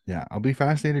 Yeah, I'll be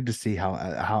fascinated to see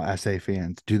how SA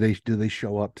fans do they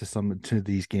show up to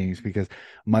these games, because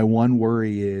my one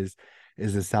worry is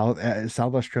that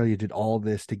South Australia did all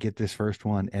this to get this first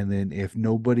one, and then if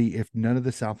none of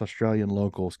the South Australian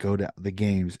locals go to the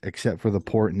games except for the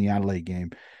Port and the Adelaide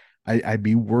game, I'd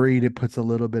be worried it puts a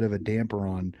little bit of a damper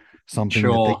on something that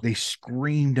they Sure. they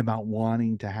screamed about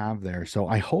wanting to have there. So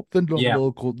I hope Yeah.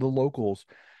 the locals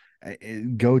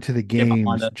go to the Get behind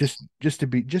games it. just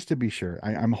to be sure.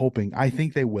 I'm hoping. I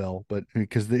think they will, but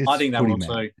because I it's think they footy will mad.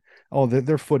 too. Oh,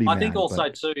 they're footy I think mad, but also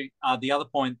too, the other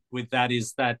point with that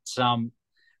is that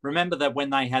remember that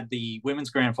when they had the women's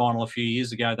grand final a few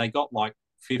years ago, they got like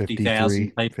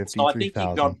 50,000 people. So I think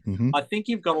you've got 53,000. Mm-hmm. I think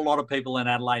you've got a lot of people in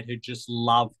Adelaide who just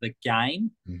love the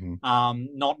game,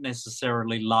 Mm-hmm. not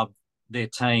necessarily love their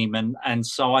team, and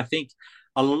so I think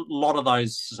a lot of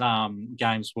those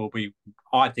games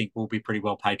I think, will be pretty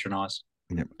well patronised.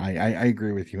 Yep, I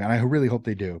agree with you, and I really hope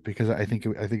they do, because I think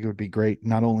it would be great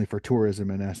not only for tourism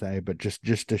in SA, but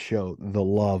just to show the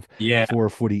love Yeah. for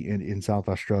footy in South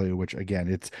Australia, which again,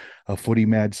 it's a footy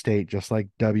mad state, just like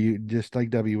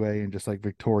WA and just like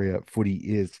Victoria. Footy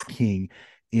is king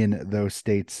in those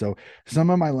states. So some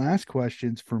of my last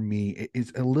questions for me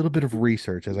is a little bit of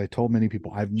research. As I told many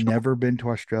people, I've Sure. never been to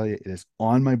Australia. It is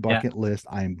on my Yeah. bucket list.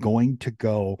 I am going to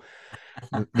go.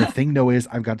 The thing though is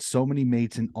I've got so many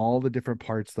mates in all the different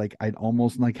parts, like I'd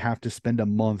almost like have to spend a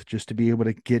month just to be able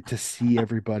to get to see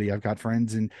everybody. I've got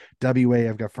friends in WA,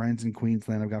 I've got friends in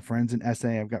Queensland, I've got friends in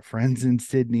SA, I've got friends in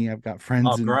Sydney, I've got Oh,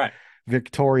 friends in great.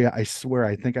 Victoria. I swear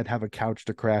I think I'd have a couch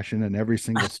to crash in every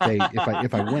single state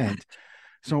if I went.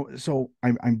 So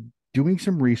I'm doing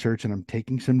some research and I'm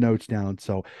taking some notes down.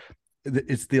 So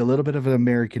it's the a little bit of an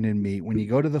American in me. When you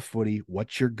go to the footy,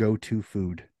 what's your go-to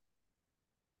food?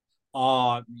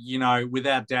 Oh,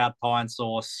 without doubt, pie and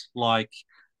sauce. Like,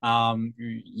 I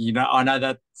know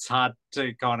that's hard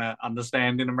to kind of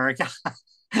understand in America,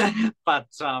 but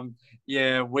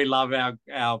yeah, we love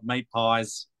our meat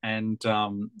pies and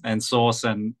sauce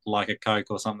and like a Coke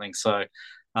or something. So,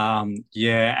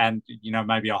 yeah, and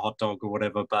maybe a hot dog or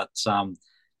whatever. But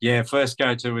yeah, first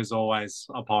go to is always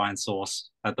a pie and sauce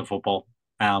at the football.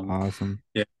 Awesome.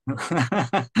 Yeah.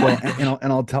 Well,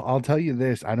 and I'll tell you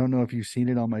this. I don't know if you've seen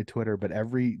it on my Twitter, but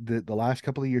the last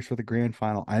couple of years for the grand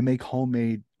final, I make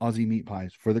homemade Aussie meat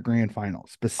pies for the grand final, Oh, wow,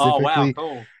 specifically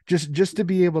cool. just to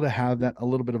be able to have that a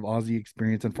little bit of Aussie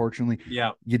experience. Unfortunately,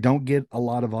 Yeah, you don't get a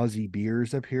lot of Aussie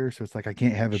beers up here, so it's like I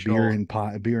can't have sure.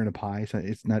 a beer and a pie. So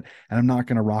it's not, and I'm not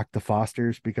going to rock the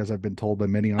Fosters because I've been told by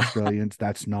many Australians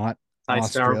that's not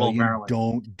Tastes terrible, Australian. apparently.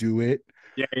 Don't do it.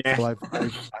 Yeah, yeah. So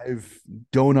I've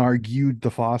don't argued the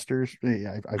Fosters.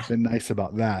 Yeah, I've been nice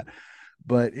about that,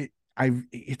 but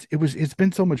it's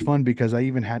been so much fun because I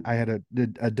had a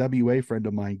WA friend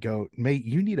of mine go, mate,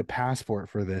 you need a passport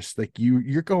for this. Like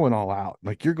you're going all out,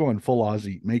 like you're going full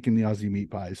Aussie, making the Aussie meat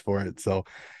pies for it. So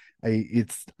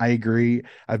I agree.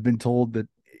 I've been told that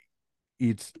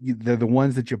they're the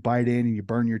ones that you bite in and you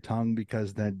burn your tongue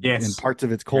because then in Yes. parts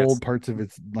of it's Yes. cold, parts of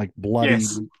it's like bloody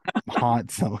Yes.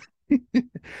 hot. So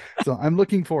so I'm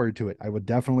looking forward to it. I would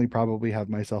definitely probably have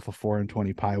myself a 4 and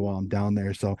 20 pie while I'm down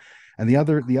there. So, and the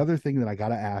other thing that I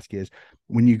gotta ask is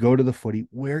when you go to the footy,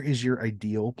 where is your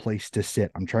ideal place to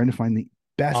sit? I'm trying to find the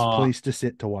best Oh, place to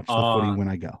sit to watch the footy oh, when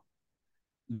I go.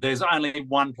 there's only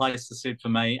one place to sit for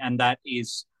me, and that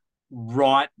is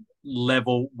right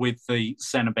level with the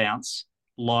centre bounce,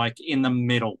 like in the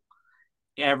middle.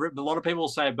 A lot of people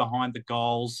say behind the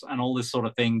goals and all this sort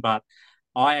of thing, but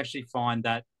I actually find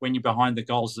that when you're behind the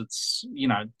goals, it's,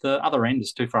 the other end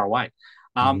is too far away.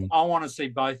 Mhm. I want to see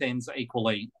both ends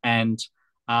equally. And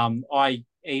I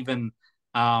even,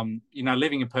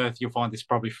 living in Perth, you'll find this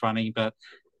probably funny, but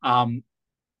um,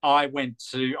 I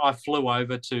flew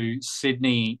over to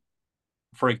Sydney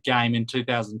for a game in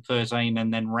 2013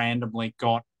 and then randomly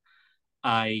got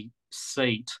a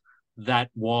seat that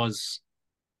was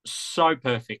so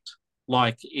perfect.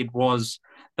 Like it was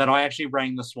that I actually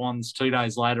rang the Swans 2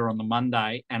 days later on the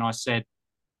Monday and I said,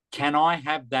 can I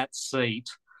have that seat?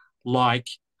 Like,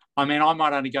 I mean, I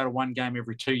might only go to one game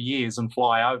every 2 years and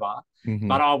fly over,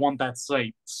 but Mhm. I want that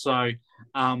seat. So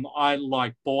I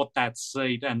like bought that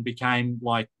seat and became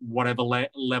like whatever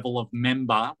level of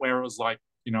member, where it was like,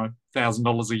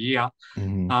 $1,000 a year.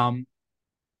 Mhm. Um,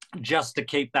 just to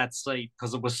keep that seat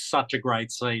because it was such a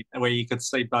great seat where you could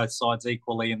see both sides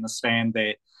equally in the stand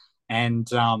there. And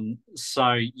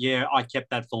so, yeah, I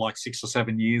kept that for like 6 or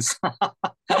 7 years.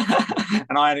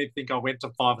 And I only think I went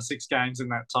to 5 or 6 games in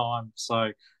that time.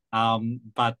 So,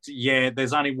 but yeah,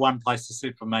 there's only one place to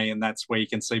sit for me, and that's where you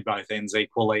can see both ends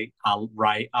equally. Kind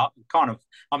of,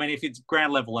 I mean, if it's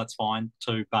ground level, that's fine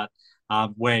too, but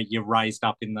where you're raised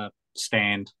up in the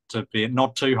stand to be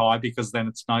not too high because then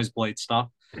it's nosebleed stuff,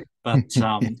 but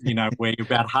where you're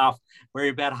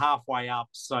about halfway up,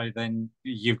 so then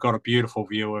you've got a beautiful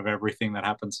view of everything that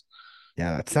happens.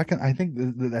 Yeah, that second, I think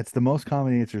that's the most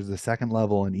common answer is the second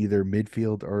level in either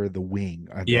midfield or the wing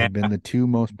Yeah, have been the two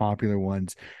most popular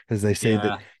ones because they say that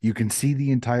yeah, you can see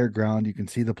the entire ground, you can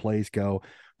see the plays go,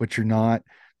 but you're not.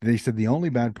 They said the only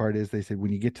bad part is they said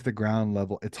when you get to the ground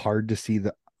level, it's hard to see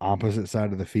the opposite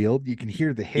side of the field. You can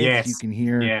hear the hits, you yes, can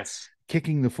hear yes,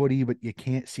 kicking the footy, but you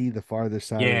can't see the farther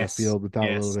side of the yes, field without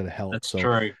a little yes. bit of help. That's So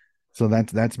true.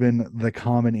 that's been the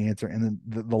common answer. And then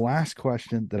the last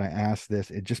question that I asked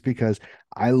this, it just because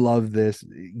I love this,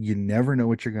 you never know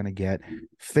what you're going to get.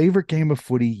 Favorite game of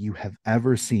footy you have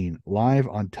ever seen live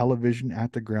on television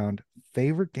at the ground?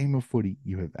 Favorite game of footy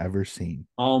you have ever seen?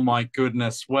 Oh my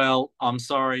goodness. Well, I'm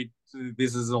sorry.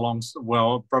 This is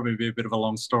well, probably be a bit of a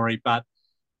long story, but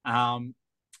um,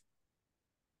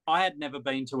 I had never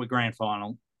been to a grand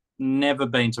final, never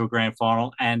been to a grand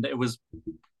final, and it was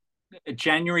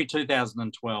January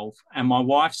 2012, and my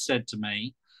wife said to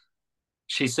me,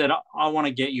 she said, I want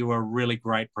to get you a really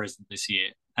great present this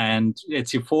year. And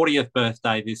it's your 40th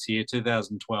birthday this year,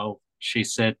 2012. She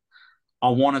said, I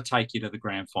want to take you to the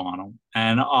grand final.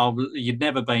 And I'd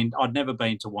never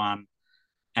been to one.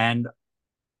 And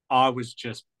I was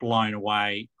just blown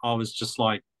away. I was just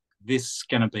like, this is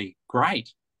going to be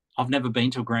great. I've never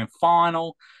been to a grand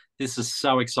final. This is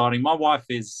so exciting. My wife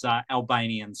is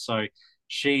Albanian, so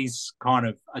she's kind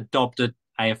of adopted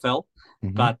AFL,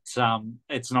 Mhm. but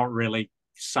it's not really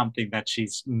something that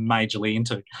she's majorly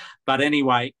into. But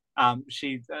anyway,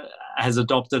 she has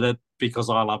adopted it because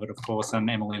I love it, of course, and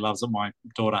Emily loves it, my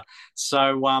daughter.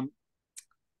 So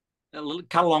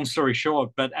cut a long story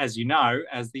short, but as you know,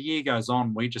 as the year goes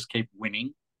on, we just keep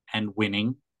winning and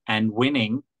winning and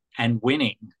winning and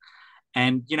winning.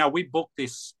 And, we booked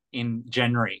this in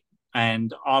January.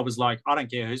 And I was like, I don't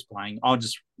care who's playing. I'll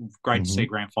just great to see a Mhm.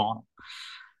 grand final.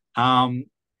 Um,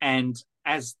 and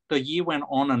as the year went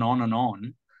on and on and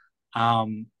on,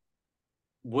 um,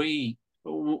 we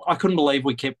I couldn't believe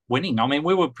we kept winning. I mean,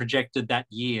 we were projected that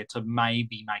year to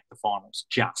maybe make the finals.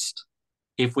 Just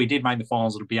if we did make the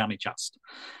finals, it would be only just.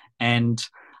 And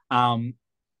um,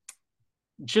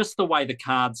 just the way the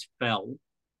cards fell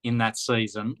in that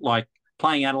season, like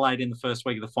playing Adelaide in the first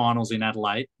week of the finals in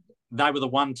Adelaide, they were the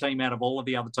one team out of all of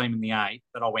the other team in the eight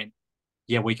that I went,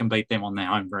 yeah, we can beat them on their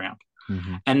home ground.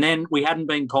 Mhm. And then we hadn't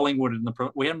been Collingwood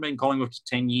for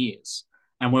 10 years,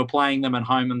 and we were playing them at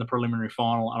home in the preliminary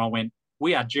final, and I went,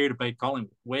 we are due to beat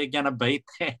Collingwood. We're going to beat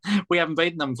them. We haven't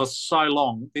beaten them for so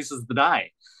long. This is the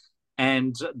day.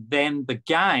 And then the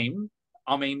game,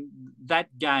 I mean,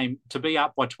 that game to be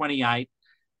up by 28,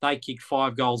 they kicked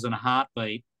 5 goals in a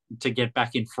heartbeat to get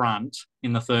back in front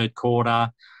in the third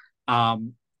quarter.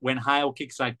 When Hale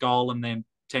kicks that goal and then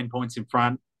 10 points in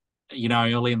front,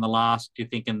 early in the last, you're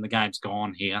thinking the game's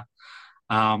gone here.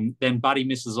 Then Buddy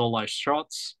misses all those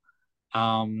shots.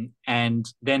 And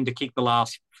then to kick the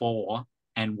last four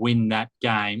and win that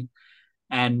game.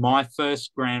 And my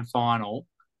first grand final,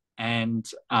 and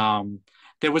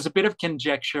there was a bit of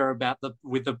conjecture about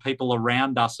with the people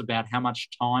around us about how much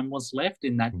time was left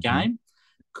in that Mm-hmm. game,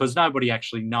 because nobody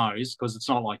actually knows, because it's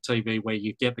not like TV where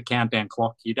you get the countdown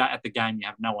clock. You don't at the game, you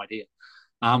have no idea.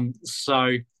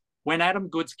 So when Adam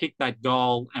Goodes kicked that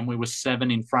goal and we were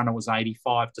 7 in front, it was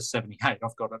 85-78.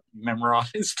 I've got it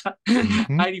memorized.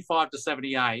 Mm-hmm.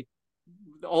 85-78.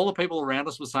 All the people around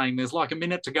us were saying there's like a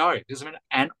minute to go. There's a minute.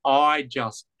 And I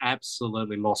just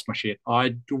absolutely lost my shit.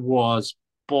 I was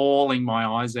bawling my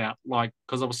eyes out, like,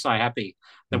 because I was so happy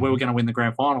that we were going to win the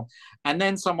grand final. And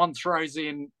then someone throws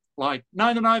in, like,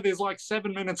 no, there's like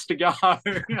 7 minutes to go.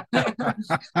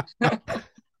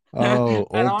 Oh,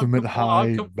 And ultimate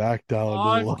high, back down to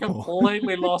I've low.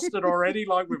 completely lost it already.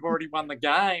 Like, we've already won the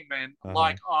game, and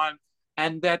Uh-huh.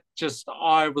 and that just,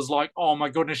 I was like, oh my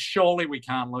goodness, surely we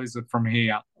can't lose it from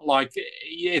here. Like,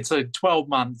 it's a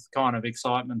 12-month kind of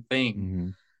excitement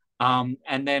thing. Mm-hmm.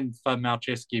 And then for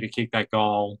Malcheski to kick that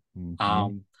goal,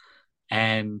 Mm-hmm.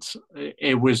 and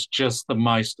it was just the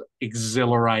most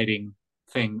exhilarating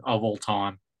thing of all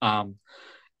time.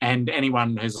 And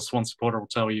anyone who's a Swan supporter will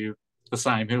tell you the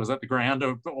same, who was at the ground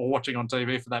or watching on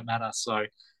TV for that matter. So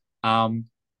um,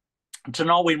 to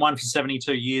not win one for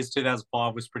 72 years,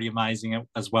 2005 was pretty amazing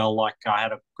as well. Like, I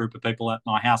had a group of people at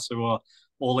my house who were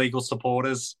all Eagle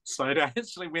supporters. So to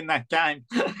actually win that game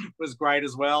was great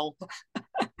as well.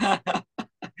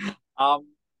 um,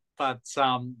 but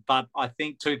I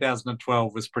think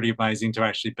 2012 was pretty amazing to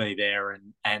actually be there,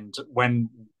 and when,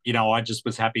 I just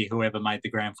was happy whoever made the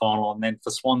grand final, and then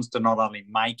for Swans to not only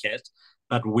make it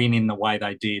but win in the way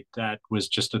they did, that was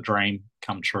just a dream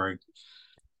come true.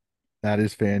 That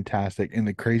is fantastic. And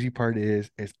the crazy part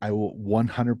is I will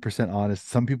 100% honest.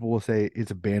 Some people will say it's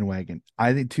a bandwagon.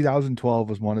 I think 2012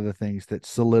 was one of the things that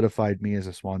solidified me as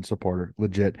a Swan supporter,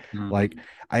 legit. Mm. Like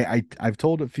I've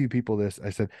told a few people this. I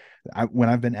said, when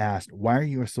I've been asked, why are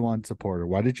you a Swan supporter?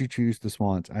 Why did you choose the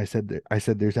Swans? I said,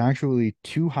 there's actually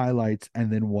two highlights and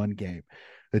then one game.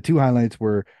 The two highlights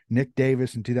were Nick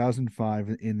Davis in 2005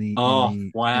 Oh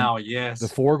in wow, the yes.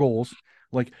 4 goals,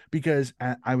 like, because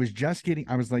I was just getting,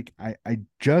 I was like, I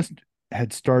just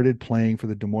had started playing for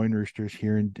the Des Moines Roosters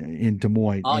here in Des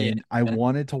Moines, Oh yeah, and I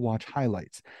wanted to watch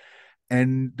highlights.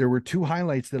 And there were two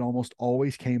highlights that almost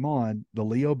always came on: the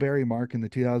Leo Barry mark in the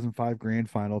 2005 grand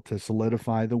final to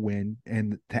solidify the win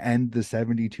and to end the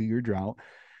 72-year drought,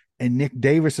 and Nick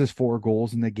Davis's 4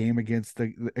 goals in the game against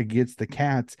the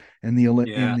Cats in the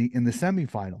yeah, in the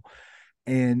semifinal.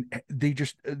 And they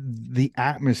just, the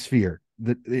atmosphere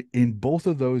that in both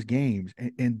of those games,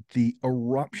 and the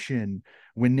eruption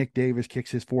when Nick Davis kicks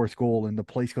his fourth goal and the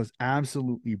place goes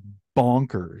absolutely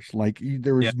bonkers. Like,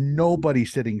 there yeah, was nobody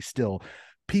sitting still.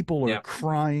 People are yeah.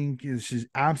 crying. It's just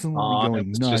absolutely Oh, it going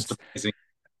was just nuts. amazing.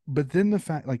 But then the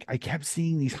fact, like, I kept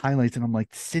seeing these highlights and I'm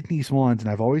like, Sydney Swans,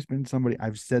 and I've always been somebody,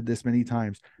 I've said this many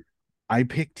times, I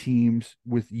pick teams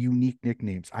with unique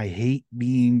nicknames. I hate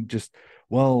being just,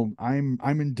 well, I'm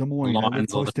in Des The Moines. I live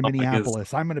Lions or close the to Tigers.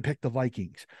 Minneapolis. I'm going to pick the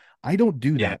Vikings. I don't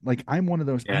do Yeah, that. Like, I'm one of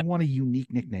those. I yeah, want a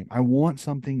unique nickname. I want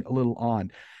something a little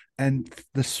on. And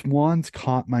the Swans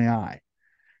caught my eye.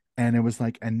 And it was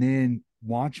like, and then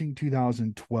watching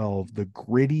 2012, the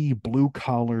gritty, blue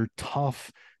collar,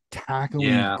 tough, tackling,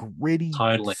 yeah. gritty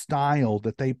Totally. style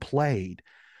that they played,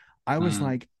 I was Mm,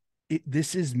 like,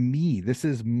 this is me. This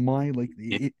is my, like,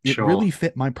 yeah, it sure. really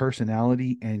fit my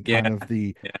personality and Yeah, kind of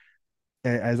the, yeah,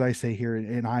 as I say here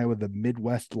in Iowa, the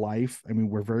Midwest life. I mean,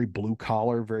 we're very blue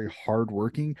collar, very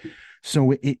hardworking.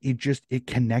 So it just, it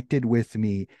connected with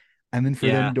me. And then for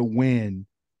yeah, them to win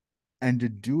and to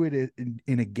do it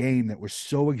in a game that was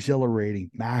so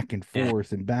exhilarating, back and yeah.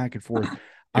 forth and back and forth,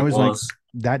 I It was like, was.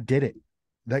 that did it.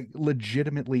 That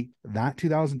legitimately, that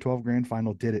 2012 grand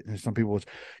final did it. And some people was,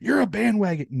 you're a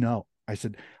bandwagon. No, I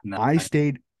said, No. I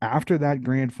stayed after that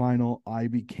grand final. I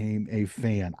became a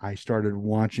fan. I started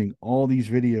watching all these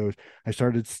videos. I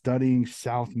started studying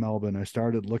South Melbourne. I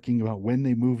started looking about when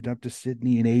they moved up to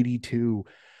Sydney in 82,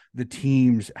 the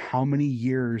teams, how many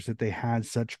years that they had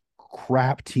such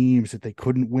crap teams that they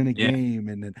couldn't win a Yeah, game,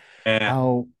 and then yeah,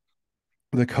 how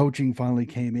the coaching finally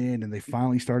came in and they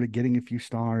finally started getting a few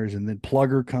stars, and then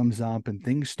Plugger comes up and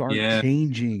things start yeah,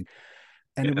 changing.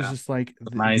 And it was yeah. just like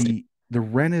Amazing. the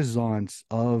renaissance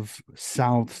of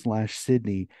South slash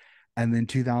Sydney. and then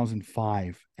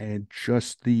 2005, and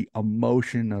just the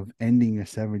emotion of ending a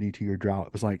 72-year drought.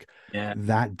 It was like, Yeah.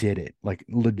 that did it. Like,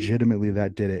 legitimately,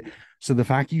 that did it. So the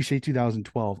fact you say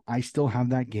 2012, I still have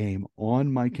that game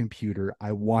on my computer.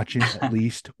 I watch it at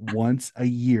least once a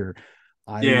year.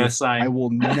 Yeah, I same.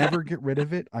 will never get rid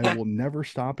of it. I will never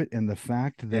stop it. And the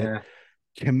fact that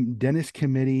Yeah. Dennis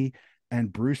Committee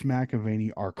and Bruce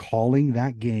McAvaney are calling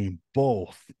that game,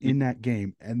 both in that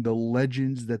game, and the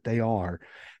legends that they are.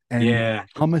 And Yeah.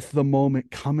 cometh the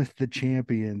moment, cometh the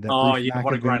champion, that Oh, Bruce yeah.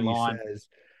 What a great McAvaney line. says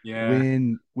Yeah.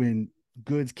 when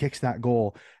Goods kicks that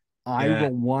goal. I Yeah.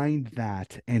 rewind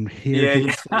that and hear Yeah. him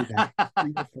say that Yeah.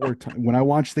 3 to 4 times. When I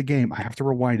watch the game, I have to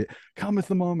rewind it. Cometh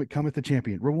the moment, cometh the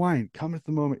champion. Rewind, cometh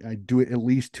the moment. I do it at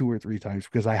least 2 or 3 times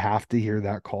because I have to hear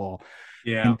that call.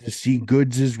 Yeah. And to see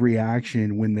Goods'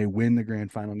 reaction when they win the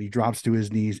grand final, and he drops to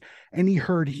his knees, and he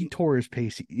tore his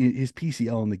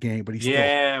PCL in the game, but he still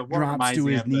Yeah. What an drops to amazing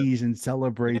his effort. knees and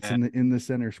celebrates Yeah. in the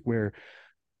center square.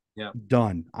 Yeah.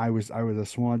 Done. I was a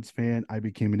Swans fan. I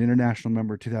became an international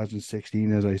member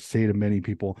 2016. As I say to many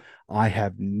people, I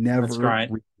have That's never great.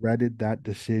 regretted that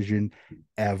decision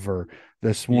ever.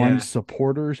 The Swans Yeah.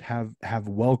 supporters have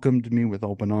welcomed me with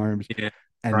open arms, Yeah.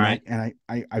 and Great.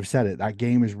 I've said it. That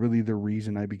game is really the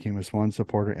reason I became a Swan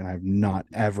supporter, and I've not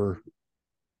ever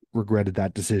regretted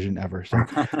that decision ever. So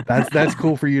that's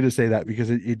cool for you to say that, because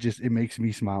it just it makes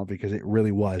me smile, because it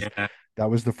really was. Yeah. That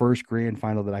was the first grand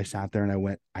final that I sat there and I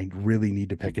went, I really need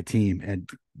to pick a team. And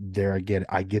there I get it.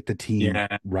 I get the team Yeah.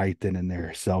 It right then and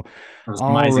there. So was an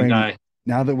all amazing righty. day.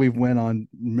 Now that we've went on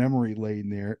memory lane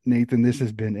there, Nathan, this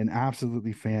has been an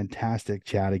absolutely fantastic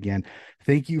chat again.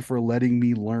 Thank you for letting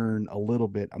me learn a little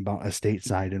bit about a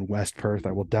stateside in West Perth.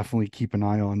 I will definitely keep an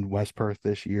eye on West Perth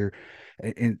this year,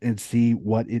 and see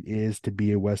what it is to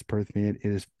be a West Perth fan.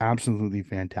 It is absolutely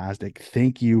fantastic.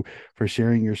 Thank you for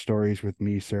sharing your stories with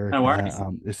me, sir. No worries.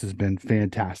 This has been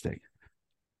fantastic.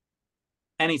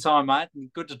 Anytime, mate.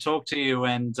 Good to talk to you.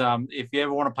 And if you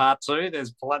ever want a part two,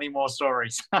 there's plenty more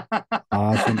stories.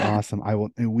 Awesome, awesome. I will,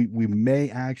 and we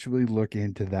may actually look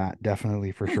into that,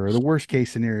 definitely, for sure. The worst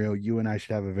case scenario, you and I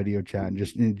should have a video chat, and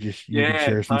just you can Yeah,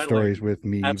 share some totally. stories with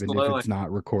me, even if Absolutely. it's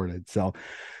not recorded. So,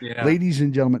 Yeah. ladies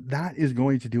and gentlemen, that is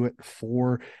going to do it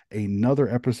for another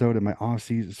episode of my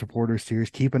off-season supporters series.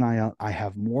 Keep an eye out. I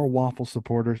have more waffle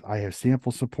supporters, I have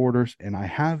sample supporters, and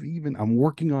I'm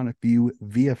working on a few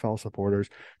VFL supporters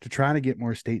to try to get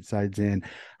more statesides in.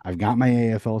 I've got my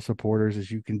AFL supporters,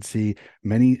 as you can see,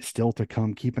 many still to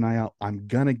come. Keep an eye out. I'm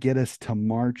gonna get us to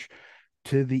March,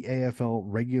 to the AFL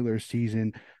regular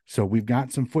season. So we've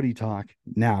got some footy talk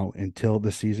now until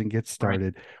the season gets Right.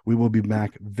 started. We will be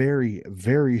back very,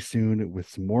 very soon with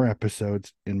some more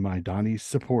episodes in my Donnie's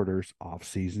Supporters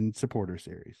off-season supporter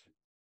series.